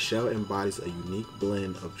 Michelle embodies a unique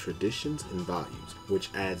blend of traditions and values, which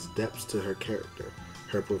adds depth to her character.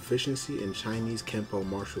 Her proficiency in Chinese Kempo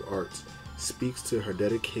martial arts speaks to her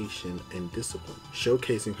dedication and discipline,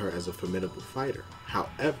 showcasing her as a formidable fighter.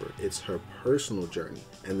 However, it's her personal journey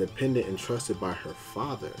and the pendant entrusted by her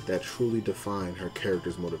father that truly define her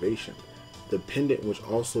character's motivation. The pendant, which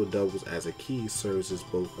also doubles as a key, serves as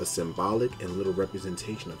both a symbolic and literal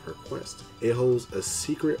representation of her quest. It holds a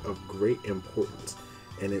secret of great importance,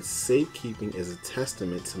 and its safekeeping is a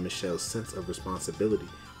testament to Michelle's sense of responsibility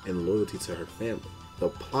and loyalty to her family. The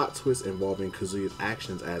plot twist involving Kazuya's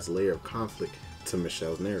actions adds a layer of conflict to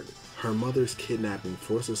Michelle's narrative. Her mother's kidnapping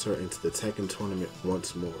forces her into the Tekken tournament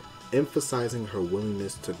once more, emphasizing her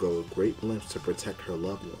willingness to go great lengths to protect her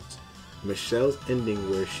loved ones. Michelle's ending,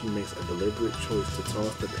 where she makes a deliberate choice to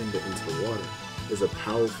toss the pendant into the water, is a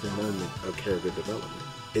powerful moment of character development.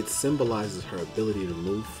 It symbolizes her ability to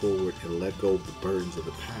move forward and let go of the burdens of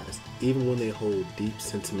the past, even when they hold deep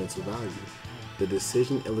sentimental value. The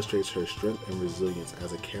decision illustrates her strength and resilience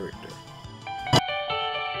as a character.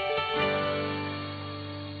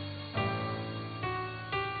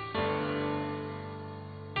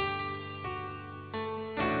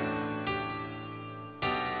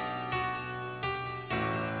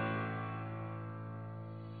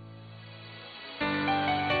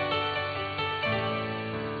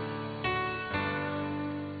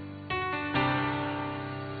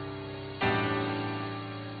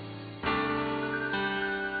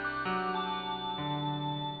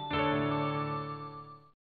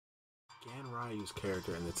 Ganryu's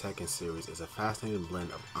character in the Tekken series is a fascinating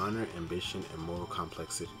blend of honor, ambition, and moral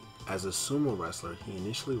complexity. As a sumo wrestler, he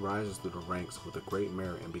initially rises through the ranks with a great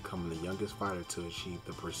merit in becoming the youngest fighter to achieve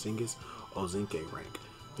the Persingus Ozinke rank.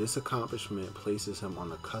 This accomplishment places him on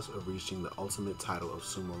the cusp of reaching the ultimate title of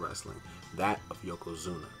sumo wrestling, that of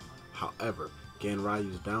Yokozuna. However,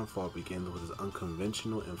 Ganryu's downfall begins with his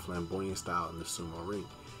unconventional and flamboyant style in the sumo ring.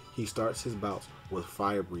 He starts his bouts with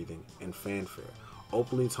fire breathing and fanfare,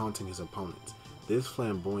 openly taunting his opponents. This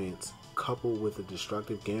flamboyance, coupled with a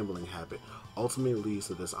destructive gambling habit, ultimately leads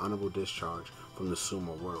to dishonorable discharge from the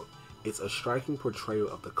sumo world. It's a striking portrayal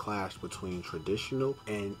of the clash between traditional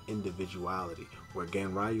and individuality, where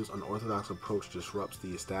Ganryu's unorthodox approach disrupts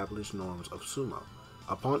the established norms of sumo.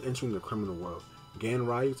 Upon entering the criminal world,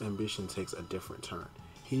 Ganryu's ambition takes a different turn.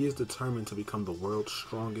 He is determined to become the world's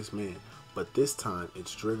strongest man, but this time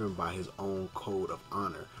it's driven by his own code of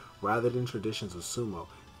honor. Rather than traditions of sumo,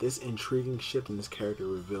 this intriguing shift in his character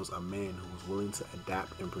reveals a man who is willing to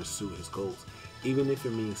adapt and pursue his goals, even if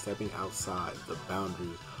it means stepping outside the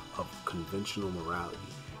boundaries of conventional morality.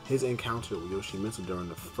 His encounter with Yoshimitsu during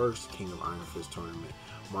the first King of Iron Fist tournament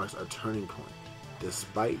marks a turning point.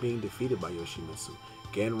 Despite being defeated by Yoshimitsu,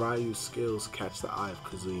 Ganryu's skills catch the eye of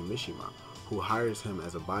Kazuya Mishima, who hires him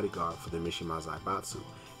as a bodyguard for the Mishima Zaibatsu.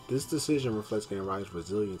 This decision reflects Ganryu's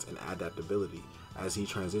resilience and adaptability as he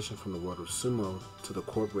transitions from the world of sumo to the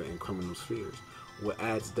corporate and criminal spheres. What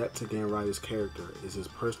adds depth to Ganryu's character is his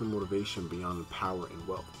personal motivation beyond power and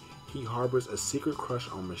wealth. He harbors a secret crush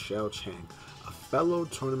on Michelle Chang, a fellow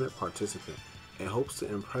tournament participant, and hopes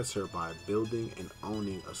to impress her by building and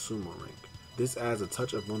owning a sumo rink. This adds a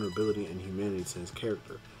touch of vulnerability and humanity to his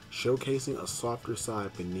character, showcasing a softer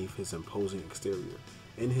side beneath his imposing exterior.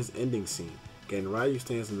 In his ending scene, Ganryu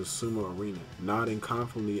stands in the sumo arena, nodding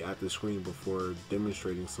confidently at the screen before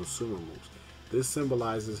demonstrating some sumo moves. This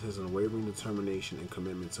symbolizes his unwavering determination and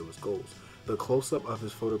commitment to his goals. The close-up of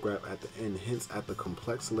his photograph at the end hints at the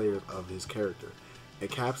complex layers of his character,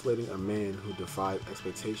 encapsulating a man who defies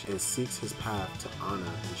expectation and seeks his path to honor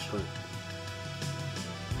and strength.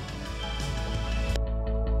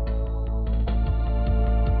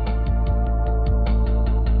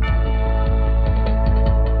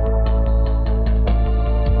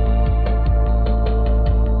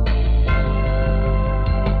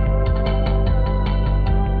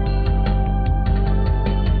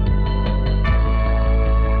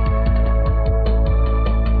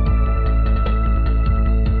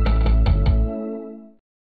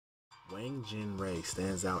 Wang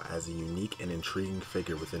stands out as a unique and intriguing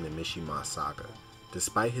figure within the Mishima saga.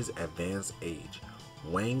 Despite his advanced age,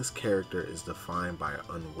 Wang's character is defined by an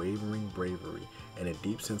unwavering bravery and a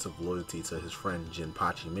deep sense of loyalty to his friend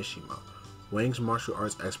Jinpachi Mishima. Wang's martial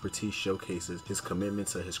arts expertise showcases his commitment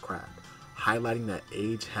to his craft, highlighting that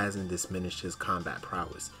age hasn't diminished his combat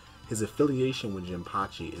prowess. His affiliation with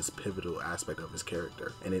Jinpachi is a pivotal aspect of his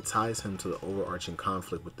character, and it ties him to the overarching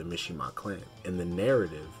conflict with the Mishima clan. In the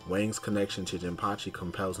narrative, Wang's connection to Jinpachi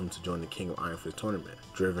compels him to join the King of Iron Fist tournament,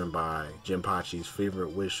 driven by Jinpachi's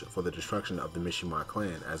favorite wish for the destruction of the Mishima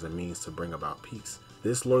clan as a means to bring about peace.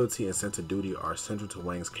 This loyalty and sense of duty are central to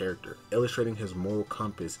Wang's character, illustrating his moral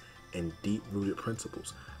compass and deep-rooted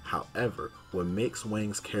principles. However, what makes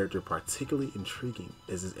Wang's character particularly intriguing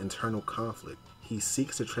is his internal conflict. He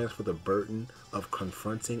seeks to transfer the burden of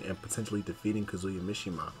confronting and potentially defeating Kazuya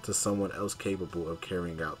Mishima to someone else capable of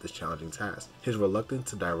carrying out this challenging task. His reluctance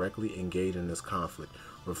to directly engage in this conflict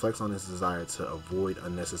reflects on his desire to avoid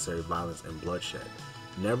unnecessary violence and bloodshed.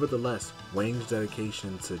 Nevertheless, Wang's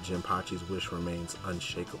dedication to Jinpachi's wish remains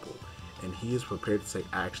unshakable, and he is prepared to take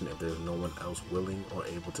action if there is no one else willing or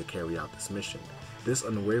able to carry out this mission. This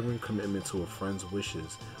unwavering commitment to a friend's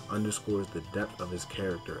wishes underscores the depth of his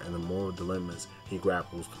character and the moral dilemmas he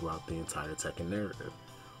grapples throughout the entire Tekken narrative.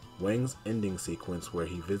 Wang's ending sequence, where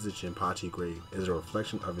he visits Jinpachi's grave, is a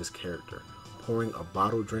reflection of his character. Pouring a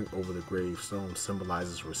bottled drink over the gravestone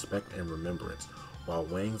symbolizes respect and remembrance, while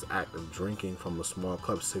Wang's act of drinking from a small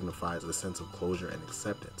cup signifies a sense of closure and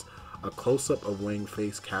acceptance. A close-up of Wang's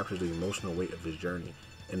face captures the emotional weight of his journey,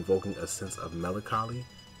 invoking a sense of melancholy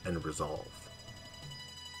and resolve.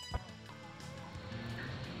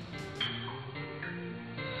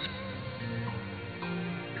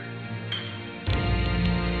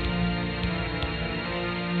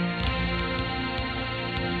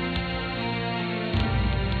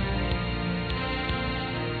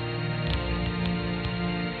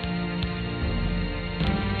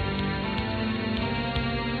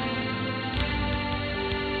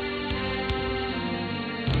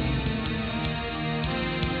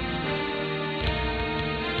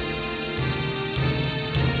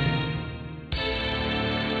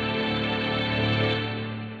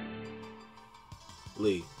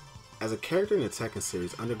 Lee, as a character in the Tekken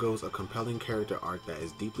series, undergoes a compelling character arc that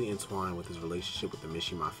is deeply entwined with his relationship with the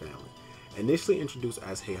Mishima family. Initially introduced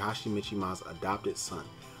as Heihachi Mishima's adopted son,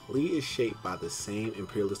 Lee is shaped by the same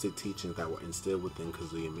imperialistic teachings that were instilled within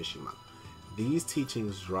Kazuya Mishima. These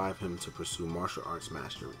teachings drive him to pursue martial arts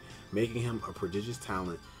mastery, making him a prodigious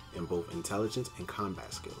talent in both intelligence and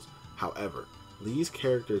combat skills. However, Lee's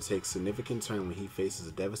character takes a significant turn when he faces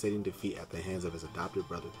a devastating defeat at the hands of his adopted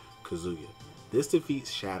brother, Kazuya. This defeat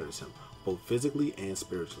shatters him, both physically and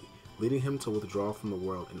spiritually, leading him to withdraw from the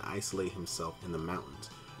world and isolate himself in the mountains.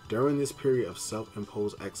 During this period of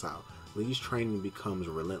self-imposed exile, Lee's training becomes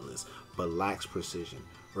relentless, but lacks precision,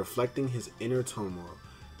 reflecting his inner turmoil.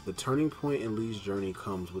 The turning point in Lee's journey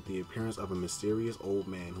comes with the appearance of a mysterious old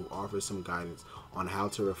man who offers some guidance on how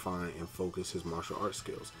to refine and focus his martial arts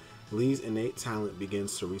skills. Lee's innate talent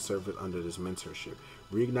begins to resurface under this mentorship,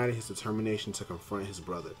 reigniting his determination to confront his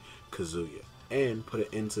brother, Kazuya, and put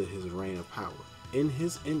an end to his reign of power. In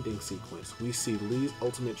his ending sequence, we see Lee's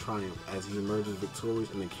ultimate triumph as he emerges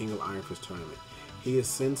victorious in the King of Iron Fist tournament. He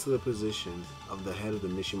ascends to the position of the head of the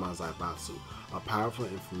Mishima Zaibatsu, a powerful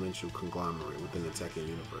and influential conglomerate within the Tekken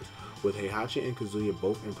universe. With Heihachi and Kazuya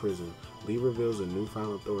both in prison, Lee reveals a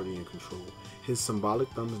newfound authority and control. His symbolic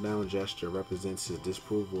thumbs down gesture represents his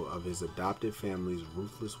disapproval of his adopted family's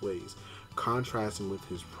ruthless ways, contrasting with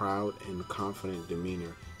his proud and confident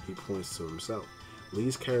demeanor he points to himself.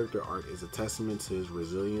 Lee's character arc is a testament to his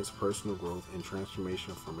resilience, personal growth, and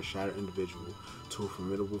transformation from a shattered individual to a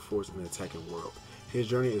formidable force in the Tekken world. His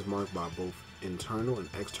journey is marked by both internal and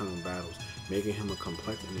external battles, making him a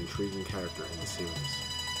complex and intriguing character in the series.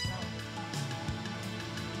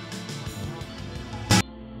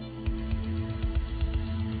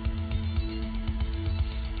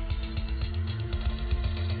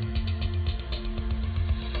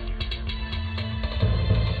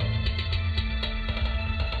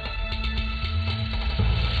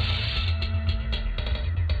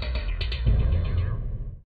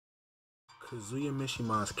 Kazuya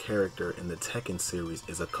Mishima's character in the Tekken series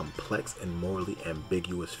is a complex and morally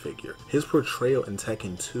ambiguous figure. His portrayal in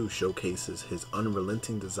Tekken 2 showcases his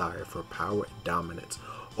unrelenting desire for power and dominance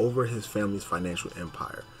over his family's financial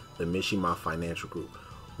empire, the Mishima Financial Group,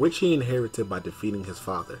 which he inherited by defeating his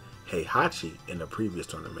father, Heihachi, in a previous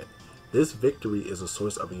tournament. This victory is a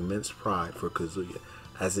source of immense pride for Kazuya,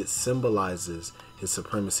 as it symbolizes his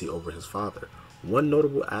supremacy over his father. One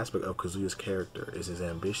notable aspect of Kazuya's character is his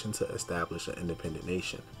ambition to establish an independent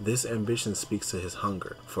nation. This ambition speaks to his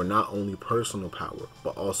hunger for not only personal power,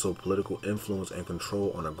 but also political influence and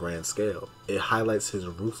control on a grand scale. It highlights his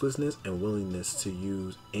ruthlessness and willingness to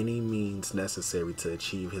use any means necessary to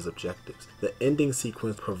achieve his objectives. The ending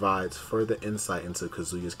sequence provides further insight into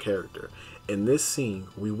Kazuya's character. In this scene,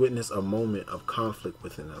 we witness a moment of conflict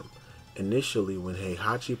within him. Initially, when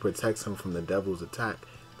Heihachi protects him from the devil's attack,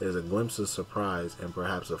 there's a glimpse of surprise and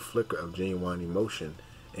perhaps a flicker of genuine emotion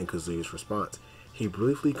in Kazuya's response. He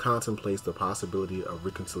briefly contemplates the possibility of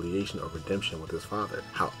reconciliation or redemption with his father.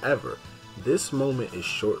 However, this moment is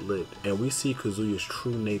short-lived, and we see Kazuya's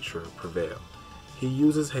true nature prevail. He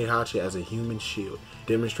uses Heihachi as a human shield,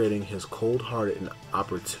 demonstrating his cold-hearted and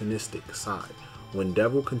opportunistic side. When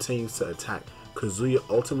Devil continues to attack, Kazuya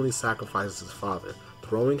ultimately sacrifices his father,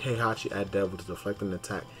 throwing Heihachi at Devil to deflect an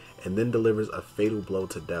attack, and then delivers a fatal blow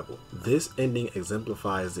to Devil. This ending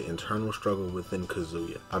exemplifies the internal struggle within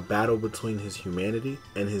Kazuya, a battle between his humanity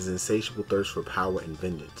and his insatiable thirst for power and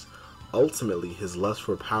vengeance. Ultimately, his lust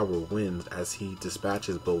for power wins as he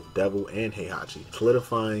dispatches both Devil and Heihachi,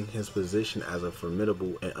 solidifying his position as a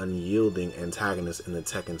formidable and unyielding antagonist in the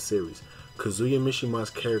Tekken series. Kazuya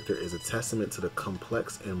Mishima's character is a testament to the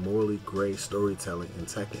complex and morally gray storytelling in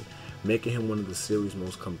Tekken, making him one of the series'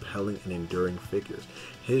 most compelling and enduring figures.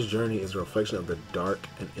 His journey is a reflection of the dark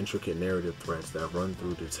and intricate narrative threads that run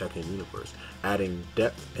through the Tekken universe, adding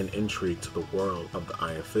depth and intrigue to the world of the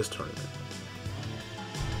Iron Fist tournament.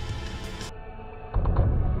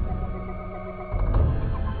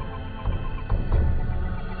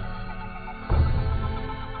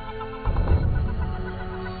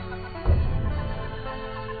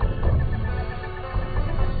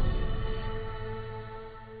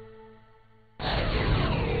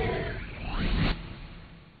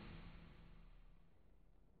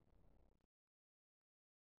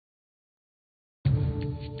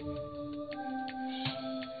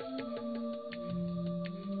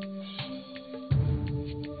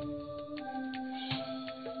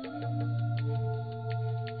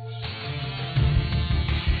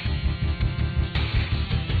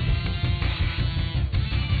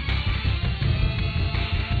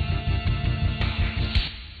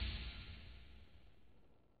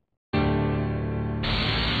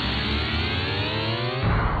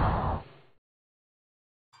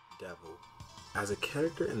 Devil, as a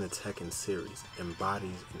character in the Tekken series,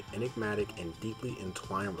 embodies an enigmatic and deeply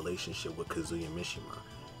entwined relationship with Kazuya Mishima.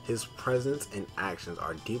 His presence and actions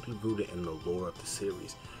are deeply rooted in the lore of the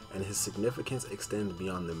series, and his significance extends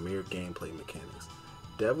beyond the mere gameplay mechanics.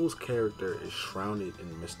 Devil's character is shrouded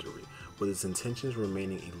in mystery, with his intentions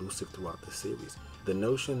remaining elusive throughout the series. The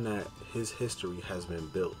notion that his history has been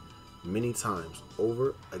built many times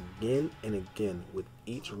over again and again with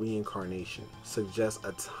each reincarnation suggests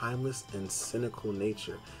a timeless and cynical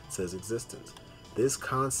nature to his existence. This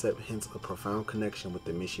concept hints a profound connection with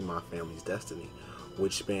the Mishima family's destiny,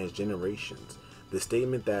 which spans generations. The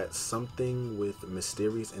statement that something with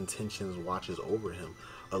mysterious intentions watches over him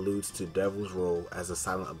alludes to Devil's role as a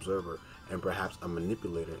silent observer and perhaps a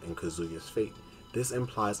manipulator in Kazuya's fate. This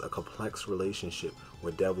implies a complex relationship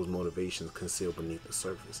where Devil's motivations conceal beneath the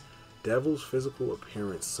surface. Devil's physical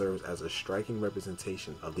appearance serves as a striking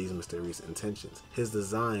representation of these mysterious intentions. His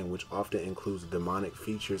design, which often includes demonic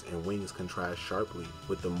features and wings, contrasts sharply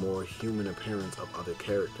with the more human appearance of other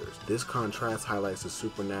characters. This contrast highlights the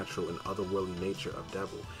supernatural and otherworldly nature of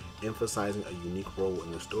Devil, emphasizing a unique role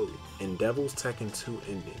in the story. In Devil's Tekken 2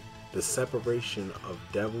 ending, the separation of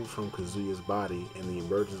Devil from Kazuya's body and the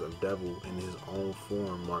emergence of Devil in his own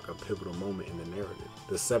form mark a pivotal moment in the narrative.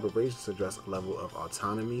 The separation suggests a level of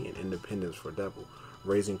autonomy and independence for Devil,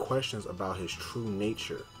 raising questions about his true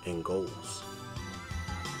nature and goals.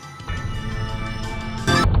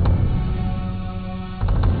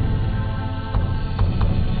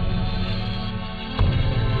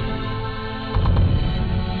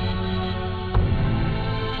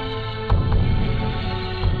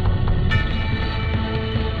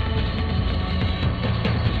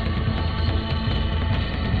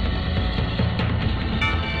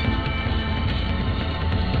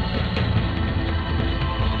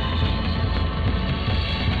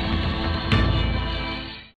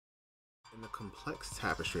 Complex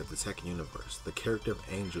tapestry of the Tekken universe, the character of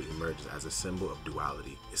Angel emerges as a symbol of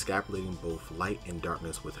duality, escapulating both light and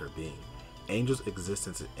darkness with her being. Angel's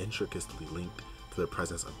existence is intricately linked to the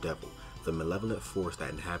presence of Devil, the malevolent force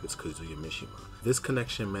that inhabits Kazuya Mishima. This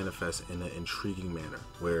connection manifests in an intriguing manner,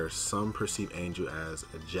 where some perceive Angel as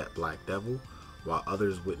a jet black devil, while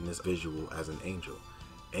others witness visual as an angel.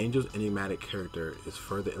 Angel's enigmatic character is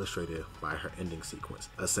further illustrated by her ending sequence,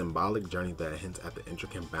 a symbolic journey that hints at the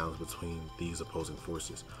intricate balance between these opposing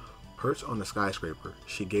forces. Perched on a skyscraper,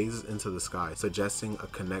 she gazes into the sky, suggesting a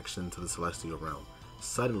connection to the celestial realm.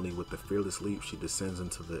 Suddenly, with a fearless leap, she descends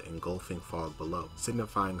into the engulfing fog below,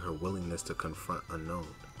 signifying her willingness to confront unknown.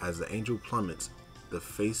 As the angel plummets, the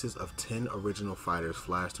faces of 10 original fighters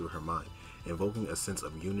flash through her mind, invoking a sense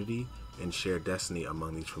of unity and shared destiny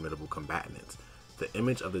among these formidable combatants. The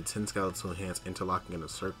image of the 10 skeletal hands interlocking in a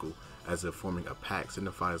circle as if forming a pact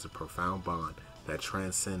signifies a profound bond that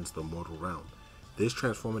transcends the mortal realm. This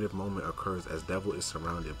transformative moment occurs as Devil is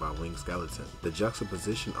surrounded by winged skeleton. The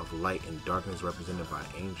juxtaposition of light and darkness represented by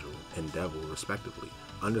Angel and Devil respectively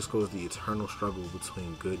underscores the eternal struggle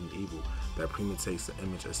between good and evil that premeditates the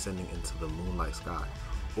image ascending into the moonlight sky.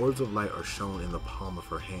 Orbs of light are shown in the palm of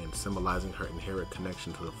her hand, symbolizing her inherent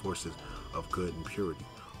connection to the forces of good and purity.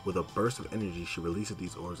 With a burst of energy, she releases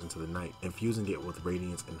these orbs into the night, infusing it with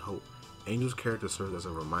radiance and hope. Angel's character serves as a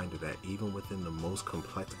reminder that even within the most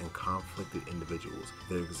complex and conflicted individuals,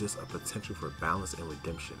 there exists a potential for balance and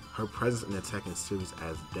redemption. Her presence in the Tekken series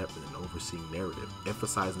adds depth in an overseeing narrative,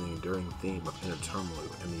 emphasizing the enduring theme of inner turmoil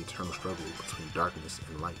and the eternal struggle between darkness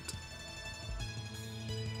and light.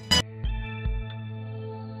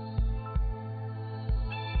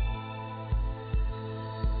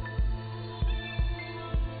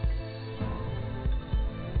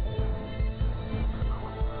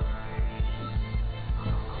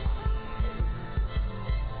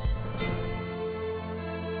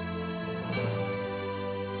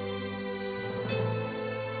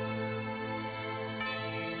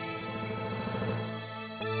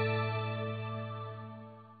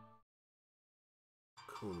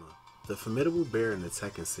 Kuma. The formidable bear in the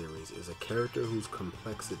Tekken series is a character whose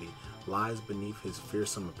complexity lies beneath his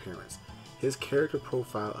fearsome appearance. His character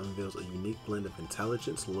profile unveils a unique blend of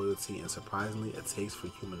intelligence, loyalty, and surprisingly a taste for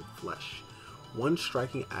human flesh. One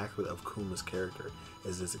striking aspect of Kuma's character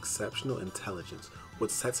is his exceptional intelligence,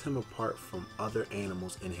 which sets him apart from other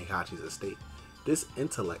animals in Heihachi's estate. This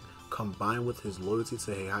intellect, combined with his loyalty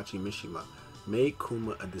to Heihachi Mishima, made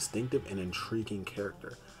Kuma a distinctive and intriguing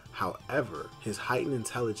character. However, his heightened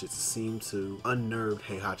intelligence seemed to unnerve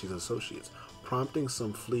Heihachi's associates, prompting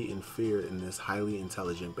some flee in fear in this highly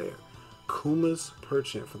intelligent bear. Kuma's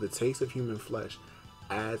penchant for the taste of human flesh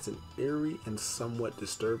adds an eerie and somewhat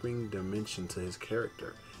disturbing dimension to his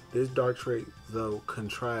character. This dark trait, though,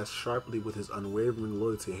 contrasts sharply with his unwavering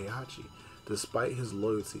loyalty to Heihachi. Despite his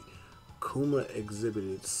loyalty, Kuma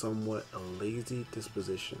exhibited somewhat a lazy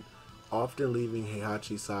disposition, often leaving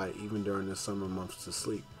Heihachi's side even during the summer months to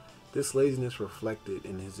sleep. This laziness reflected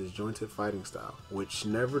in his disjointed fighting style, which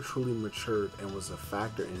never truly matured and was a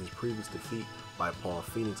factor in his previous defeat by Paul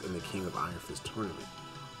Phoenix in the King of Iron Fist tournament.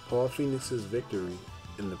 Paul Phoenix's victory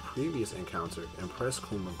in the previous encounter impressed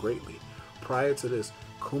Kuma greatly. Prior to this,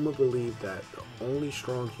 Kuma believed that the only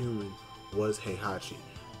strong human was Heihachi.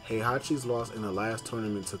 Heihachi's loss in the last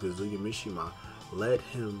tournament to Kazuya Mishima led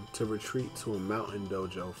him to retreat to a mountain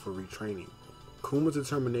dojo for retraining. Kuma's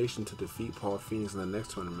determination to defeat Paul Phoenix in the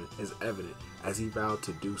next tournament is evident, as he vowed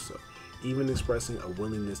to do so, even expressing a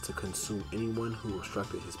willingness to consume anyone who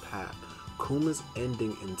obstructed his path. Kuma's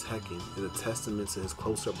ending in Tekken is a testament to his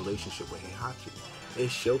closer relationship with Heihachi. It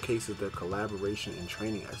showcases their collaboration and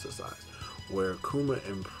training exercise, where Kuma's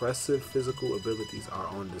impressive physical abilities are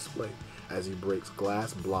on display as he breaks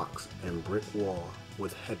glass blocks and brick wall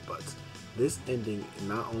with headbutts. This ending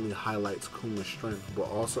not only highlights Kuma's strength, but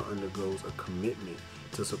also undergoes a commitment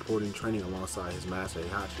to supporting training alongside his master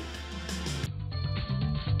Heihachi.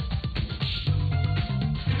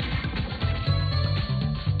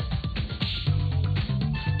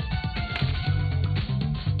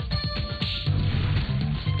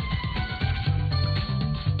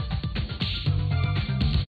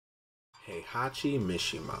 Heihachi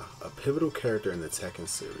Mishima, a pivotal character in the Tekken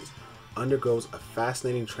series, undergoes a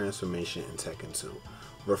fascinating transformation in Tekken 2,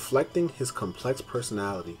 reflecting his complex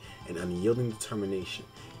personality and unyielding determination.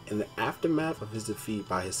 In the aftermath of his defeat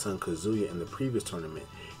by his son Kazuya in the previous tournament,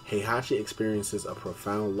 Heihachi experiences a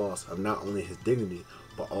profound loss of not only his dignity,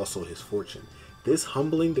 but also his fortune. This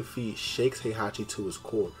humbling defeat shakes Heihachi to his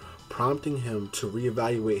core, prompting him to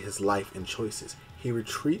reevaluate his life and choices. He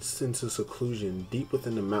retreats into seclusion deep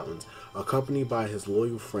within the mountains, accompanied by his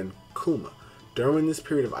loyal friend Kuma. During this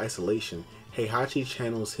period of isolation, Heihachi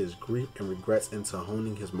channels his grief and regrets into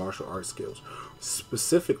honing his martial arts skills,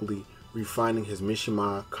 specifically refining his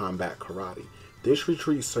Mishima combat karate. This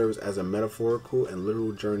retreat serves as a metaphorical and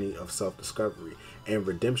literal journey of self-discovery and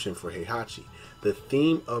redemption for Heihachi. The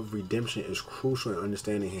theme of redemption is crucial in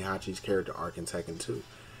understanding Heihachi's character arc in Tekken 2.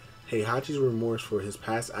 Heihachi's remorse for his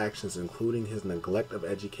past actions, including his neglect of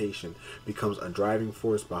education, becomes a driving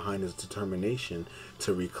force behind his determination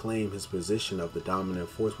to reclaim his position of the dominant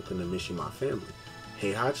force within the Mishima family.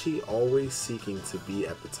 Heihachi, always seeking to be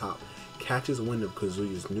at the top, catches wind of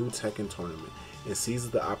Kazuya's new Tekken tournament and seizes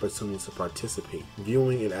the opportunity to participate,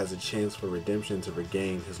 viewing it as a chance for redemption to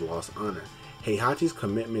regain his lost honor. Heihachi's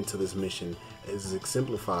commitment to this mission is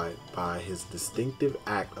exemplified by his distinctive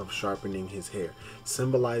act of sharpening his hair,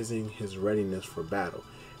 symbolizing his readiness for battle.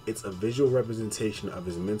 It's a visual representation of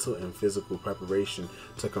his mental and physical preparation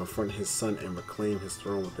to confront his son and reclaim his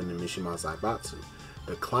throne within the Mishima Zaibatsu.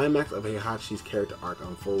 The climax of Heihachi's character arc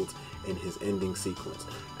unfolds in his ending sequence.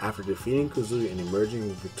 After defeating Kazuya and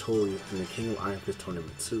emerging victorious in the King of Iron Fist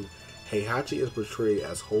Tournament 2, Heihachi is portrayed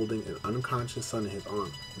as holding an unconscious son in his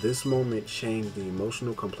arms. This moment changed the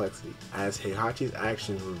emotional complexity, as Heihachi's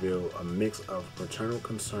actions reveal a mix of paternal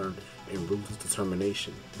concern and ruthless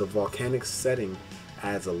determination. The volcanic setting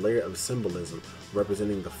adds a layer of symbolism,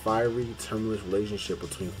 representing the fiery, tumultuous relationship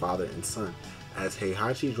between father and son. As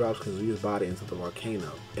Heihachi drops Kazuya's body into the volcano,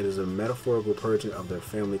 it is a metaphorical purging of their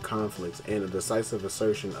family conflicts and a decisive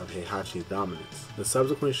assertion of Heihachi's dominance. The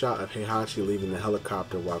subsequent shot of Heihachi leaving the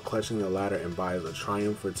helicopter while clutching the ladder embodies a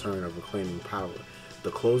triumphant return of reclaiming power.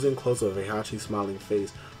 The closing close of Heihachi's smiling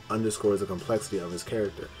face underscores the complexity of his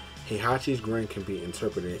character. Heihachi's grin can be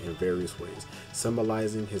interpreted in various ways,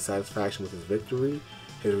 symbolizing his satisfaction with his victory,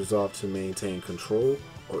 his resolve to maintain control,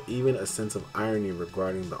 or even a sense of irony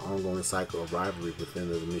regarding the ongoing cycle of rivalry within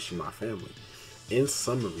the Mishima family. In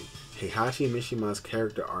summary, Heihachi Mishima's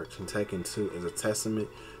character arc in Tekken 2 is a testament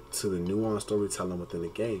to the nuanced storytelling within the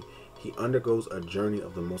game. He undergoes a journey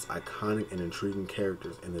of the most iconic and intriguing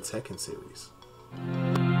characters in the Tekken series.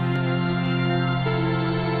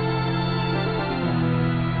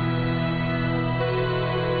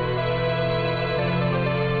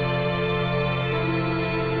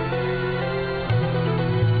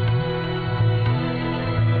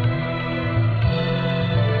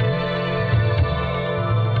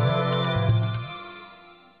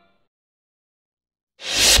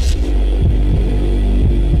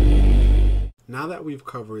 Now that we've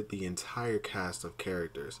covered the entire cast of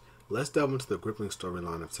characters, let's delve into the gripping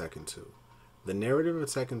storyline of Tekken 2. The narrative of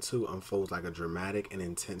Tekken 2 unfolds like a dramatic and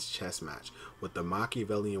intense chess match with the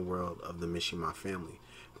Machiavellian world of the Mishima family.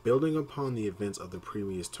 Building upon the events of the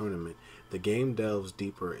previous tournament, the game delves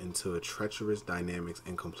deeper into the treacherous dynamics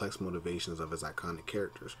and complex motivations of its iconic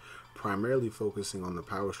characters, primarily focusing on the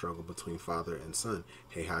power struggle between father and son,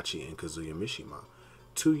 Heihachi and Kazuya Mishima.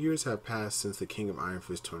 2 years have passed since the King of Iron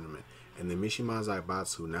Fist tournament, and the Mishima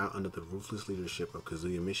Zaibatsu, now under the ruthless leadership of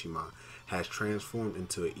Kazuya Mishima, has transformed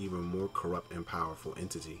into an even more corrupt and powerful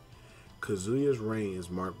entity. Kazuya's reign is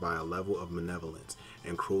marked by a level of malevolence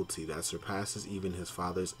and cruelty that surpasses even his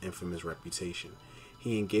father's infamous reputation.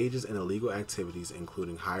 He engages in illegal activities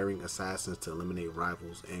including hiring assassins to eliminate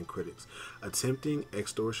rivals and critics, attempting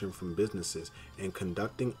extortion from businesses, and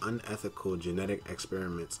conducting unethical genetic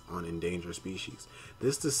experiments on endangered species.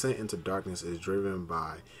 This descent into darkness is driven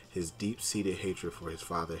by his deep-seated hatred for his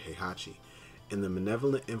father Heihachi and the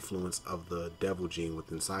malevolent influence of the devil gene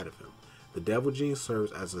within inside of him. The devil gene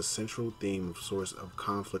serves as a central theme source of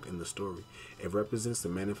conflict in the story. It represents the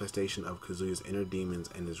manifestation of Kazuya's inner demons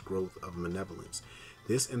and his growth of malevolence.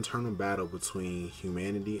 This internal battle between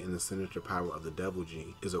humanity and the sinister power of the devil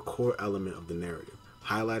gene is a core element of the narrative,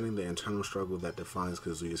 highlighting the internal struggle that defines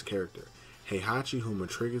Kazuya's character. Heihachi, who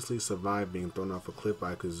meticulously survived being thrown off a cliff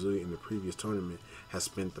by Kazuya in the previous tournament, has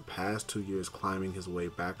spent the past 2 years climbing his way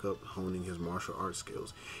back up, honing his martial arts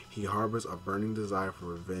skills. He harbors a burning desire for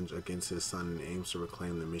revenge against his son and aims to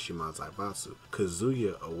reclaim the Mishima Zaibatsu.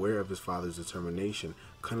 Kazuya, aware of his father's determination,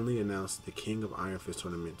 cunningly announced the King of Iron Fist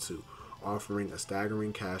Tournament 2, offering a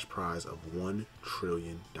staggering cash prize of $1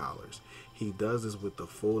 trillion. He does this with the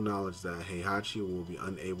full knowledge that Heihachi will be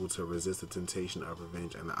unable to resist the temptation of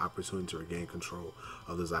revenge and the opportunity to regain control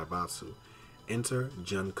of the Zaibatsu. Enter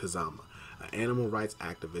Jun Kazama, an animal rights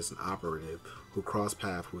activist and operative who crossed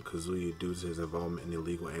paths with Kazuya due to his involvement in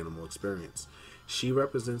illegal animal experiments. She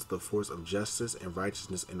represents the force of justice and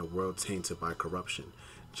righteousness in a world tainted by corruption.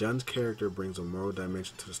 Jun's character brings a moral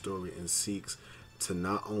dimension to the story and seeks to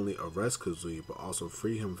not only arrest Kazuya but also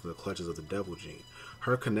free him from the clutches of the devil gene.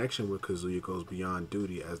 Her connection with Kazuya goes beyond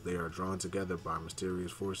duty as they are drawn together by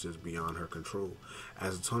mysterious forces beyond her control.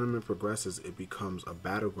 As the tournament progresses, it becomes a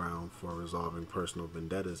battleground for resolving personal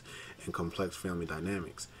vendettas and complex family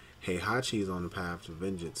dynamics. Heihachi is on the path to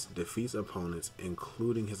vengeance, defeats opponents,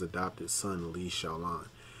 including his adopted son Lee Cholan,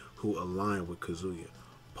 who align with Kazuya.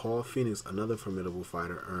 Paul Phoenix, another formidable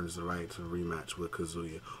fighter, earns the right to rematch with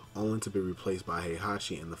Kazuya, only to be replaced by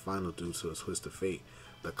Heihachi in the final due to a twist of fate.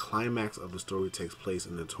 The climax of the story takes place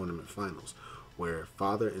in the tournament finals, where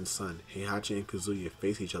father and son, Heihachi and Kazuya,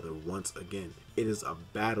 face each other once again. It is a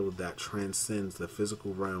battle that transcends the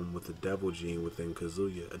physical realm, with the devil gene within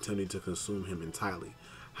Kazuya attempting to consume him entirely.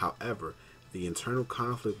 However, the internal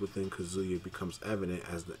conflict within Kazuya becomes evident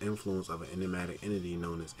as the influence of an enigmatic entity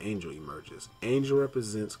known as Angel emerges. Angel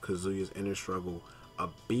represents Kazuya's inner struggle, a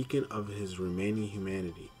beacon of his remaining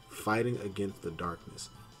humanity, fighting against the darkness.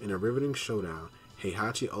 In a riveting showdown,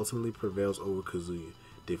 Heihachi ultimately prevails over Kazuya,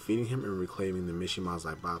 defeating him and reclaiming the Mishima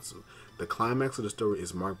Zaibatsu. The climax of the story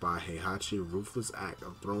is marked by Heihachi's ruthless act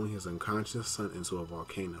of throwing his unconscious son into a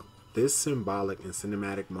volcano. This symbolic and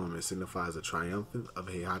cinematic moment signifies the triumphance of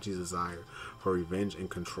Heihachi's desire for revenge and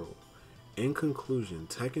control. In conclusion,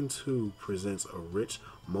 Tekken 2 presents a rich,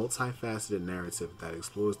 multifaceted narrative that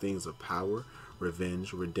explores themes of power,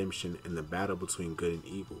 revenge, redemption, and the battle between good and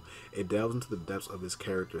evil. It delves into the depths of his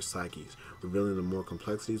characters' psyches, revealing the more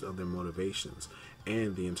complexities of their motivations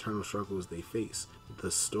and the internal struggles they face. The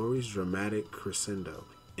story's dramatic crescendo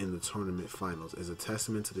in the tournament finals is a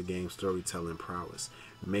testament to the game's storytelling prowess,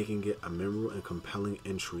 making it a memorable and compelling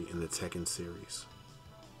entry in the Tekken series.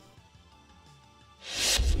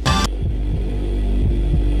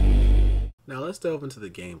 Now let's delve into the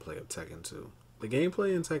gameplay of Tekken 2. The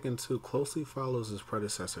gameplay in Tekken 2 closely follows its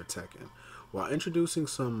predecessor Tekken, while introducing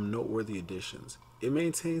some noteworthy additions. It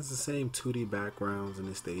maintains the same 2D backgrounds in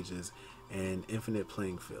the stages and infinite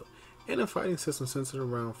playing field, and a fighting system centered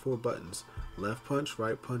around 4 buttons: left punch,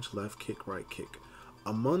 left kick, right kick.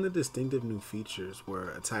 Among the distinctive new features were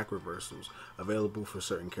attack reversals available for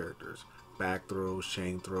certain characters, back throws,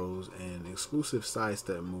 chain throws, and exclusive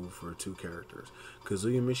sidestep move for 2 characters,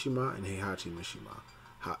 Kazuya Mishima and Heihachi Mishima.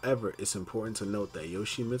 However, it's important to note that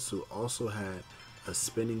Yoshimitsu also had a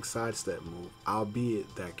spinning sidestep move,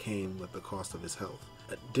 albeit that came with the cost of his health.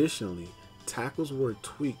 Additionally, tackles were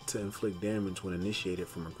tweaked to inflict damage when initiated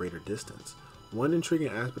from a greater distance. One intriguing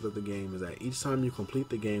aspect of the game is that each time you complete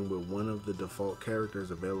the game with one of the default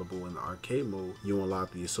characters available in the arcade mode, you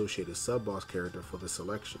unlock the associated sub-boss character for the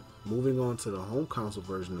selection. Moving on to the home console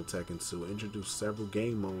version of Tekken 2 introduced several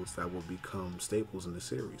game modes that will become staples in the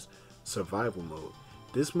series. Survival mode.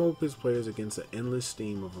 This mode pits players against an endless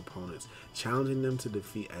stream of opponents, challenging them to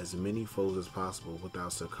defeat as many foes as possible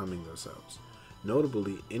without succumbing themselves.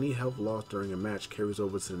 Notably, any health lost during a match carries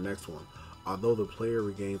over to the next one, although the player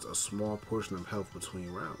regains a small portion of health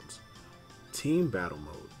between rounds. Team Battle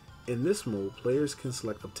Mode. In this mode, players can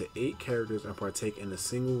select up to 8 characters and partake in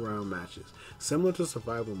single round matches. Similar to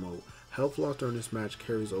Survival Mode, health lost during this match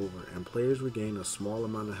carries over and players regain a small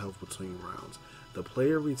amount of health between rounds. The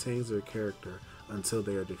player retains their character until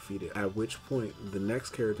they are defeated, at which point the next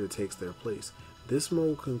character takes their place. This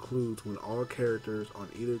mode concludes when all characters on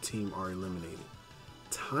either team are eliminated.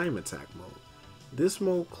 Time Attack Mode. This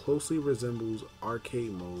mode closely resembles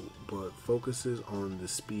arcade mode, but focuses on the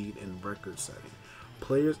speed and record setting.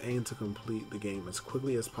 Players aim to complete the game as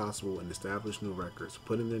quickly as possible and establish new records,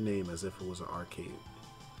 putting their name as if it was an arcade.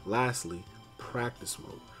 Lastly, practice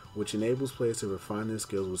mode, which enables players to refine their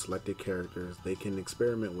skills with selected characters. They can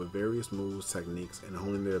experiment with various moves, techniques, and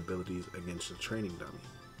honing their abilities against a training dummy.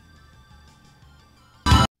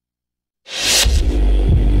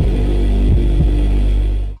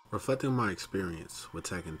 Reflecting on my experience with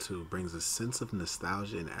Tekken 2 brings a sense of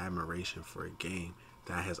nostalgia and admiration for a game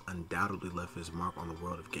that has undoubtedly left its mark on the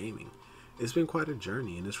world of gaming. It's been quite a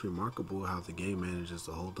journey, and it's remarkable how the game manages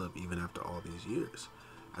to hold up even after all these years.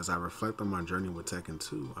 As I reflect on my journey with Tekken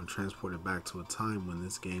 2, I'm transported back to a time when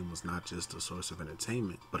this game was not just a source of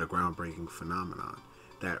entertainment, but a groundbreaking phenomenon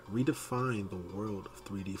that redefined the world of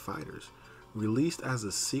 3D fighters. Released as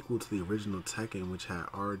a sequel to the original Tekken, which had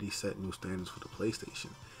already set new standards for the PlayStation,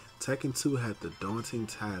 Tekken 2 had the daunting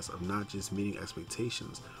task of not just meeting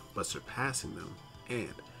expectations, but surpassing them.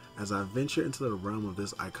 And as I ventured into the realm of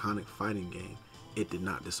this iconic fighting game, it did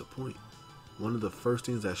not disappoint. One of the first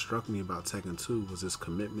things that struck me about Tekken 2 was its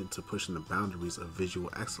commitment to pushing the boundaries of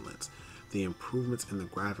visual excellence. The improvements in the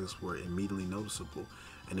graphics were immediately noticeable,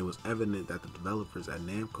 and it was evident that the developers at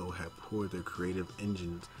Namco had poured their creative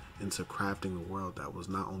engines into crafting a world that was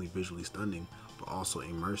not only visually stunning, but also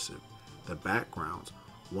immersive. The backgrounds,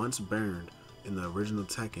 once burned in the original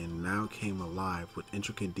Tekken, now came alive with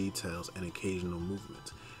intricate details and occasional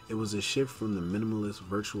movements. It was a shift from the minimalist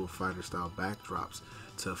virtual fighter style backdrops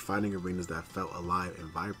to fighting arenas that felt alive and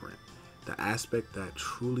vibrant. The aspect that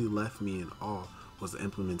truly left me in awe was the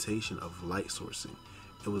implementation of light sourcing.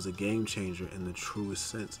 It was a game changer in the truest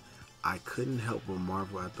sense. I couldn't help but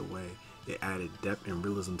marvel at the way it added depth and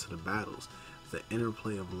realism to the battles. The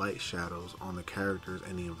interplay of light shadows on the characters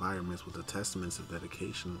and the environments was a testament to the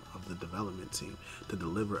dedication of the development team to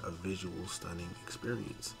deliver a visual stunning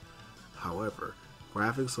experience. However,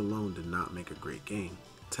 graphics alone did not make a great game.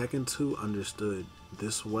 Tekken 2 understood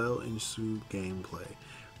this well-ensued gameplay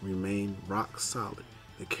remained rock solid.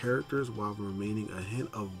 The characters, while remaining a hint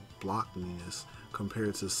of blockiness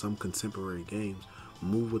compared to some contemporary games,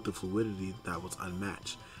 moved with the fluidity that was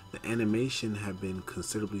unmatched. The animation had been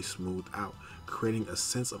considerably smoothed out, creating a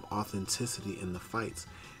sense of authenticity in the fights.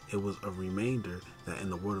 It was a reminder that in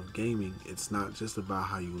the world of gaming, it's not just about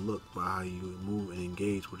how you look, but how you move and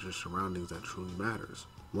engage with your surroundings that truly matters.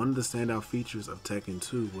 One of the standout features of Tekken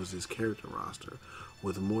 2 was its character roster,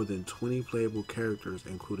 with more than 20 playable characters,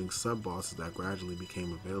 including sub-bosses that gradually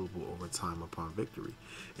became available over time upon victory.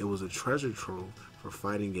 It was a treasure trove for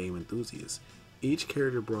fighting game enthusiasts. Each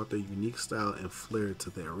character brought their unique style and flair to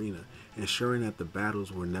the arena, ensuring that the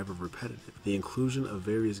battles were never repetitive. The inclusion of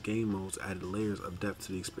various game modes added layers of depth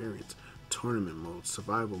to the experience. Tournament modes,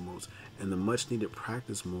 survival modes, and the much-needed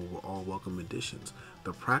practice mode were all welcome additions.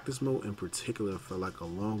 The practice mode in particular felt like a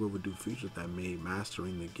long overdue feature that made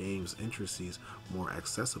mastering the game's intricacies more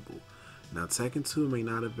accessible. Now, Tekken 2 may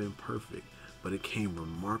not have been perfect, but it came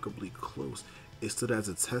remarkably close. It stood as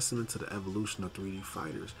a testament to the evolution of 3D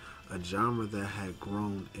fighters, a genre that had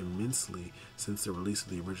grown immensely since the release of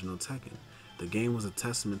the original Tekken. The game was a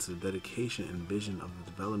testament to the dedication and vision of the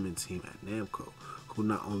development team at Namco, who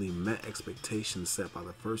not only met expectations set by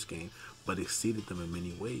the first game, but exceeded them in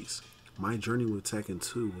many ways. My journey with Tekken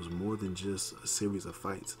 2 was more than just a series of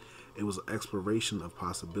fights. It was an exploration of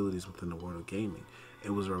possibilities within the world of gaming.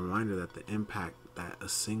 It was a reminder that the impact that a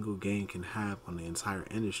single game can have on the entire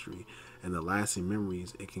industry and the lasting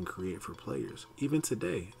memories it can create for players. Even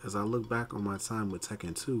today, as I look back on my time with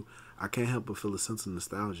Tekken 2, I can't help but feel a sense of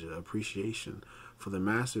nostalgia, appreciation for the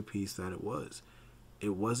masterpiece that it was.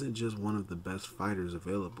 It wasn't just one of the best fighters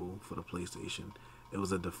available for the PlayStation. It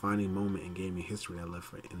was a defining moment in gaming history that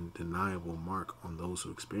left an undeniable mark on those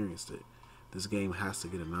who experienced it. This game has to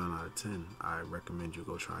get a 9 out of 10. I recommend you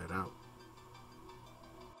go try it out.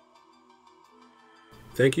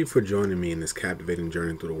 Thank you for joining me in this captivating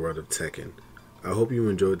journey through the world of Tekken. I hope you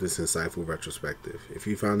enjoyed this insightful retrospective. If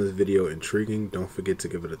you found this video intriguing, don't forget to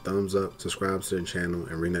give it a thumbs up, subscribe to the channel,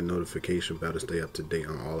 and ring that notification bell to stay up to date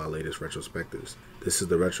on all our latest retrospectives. This is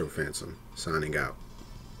the Retro Phantom, signing out.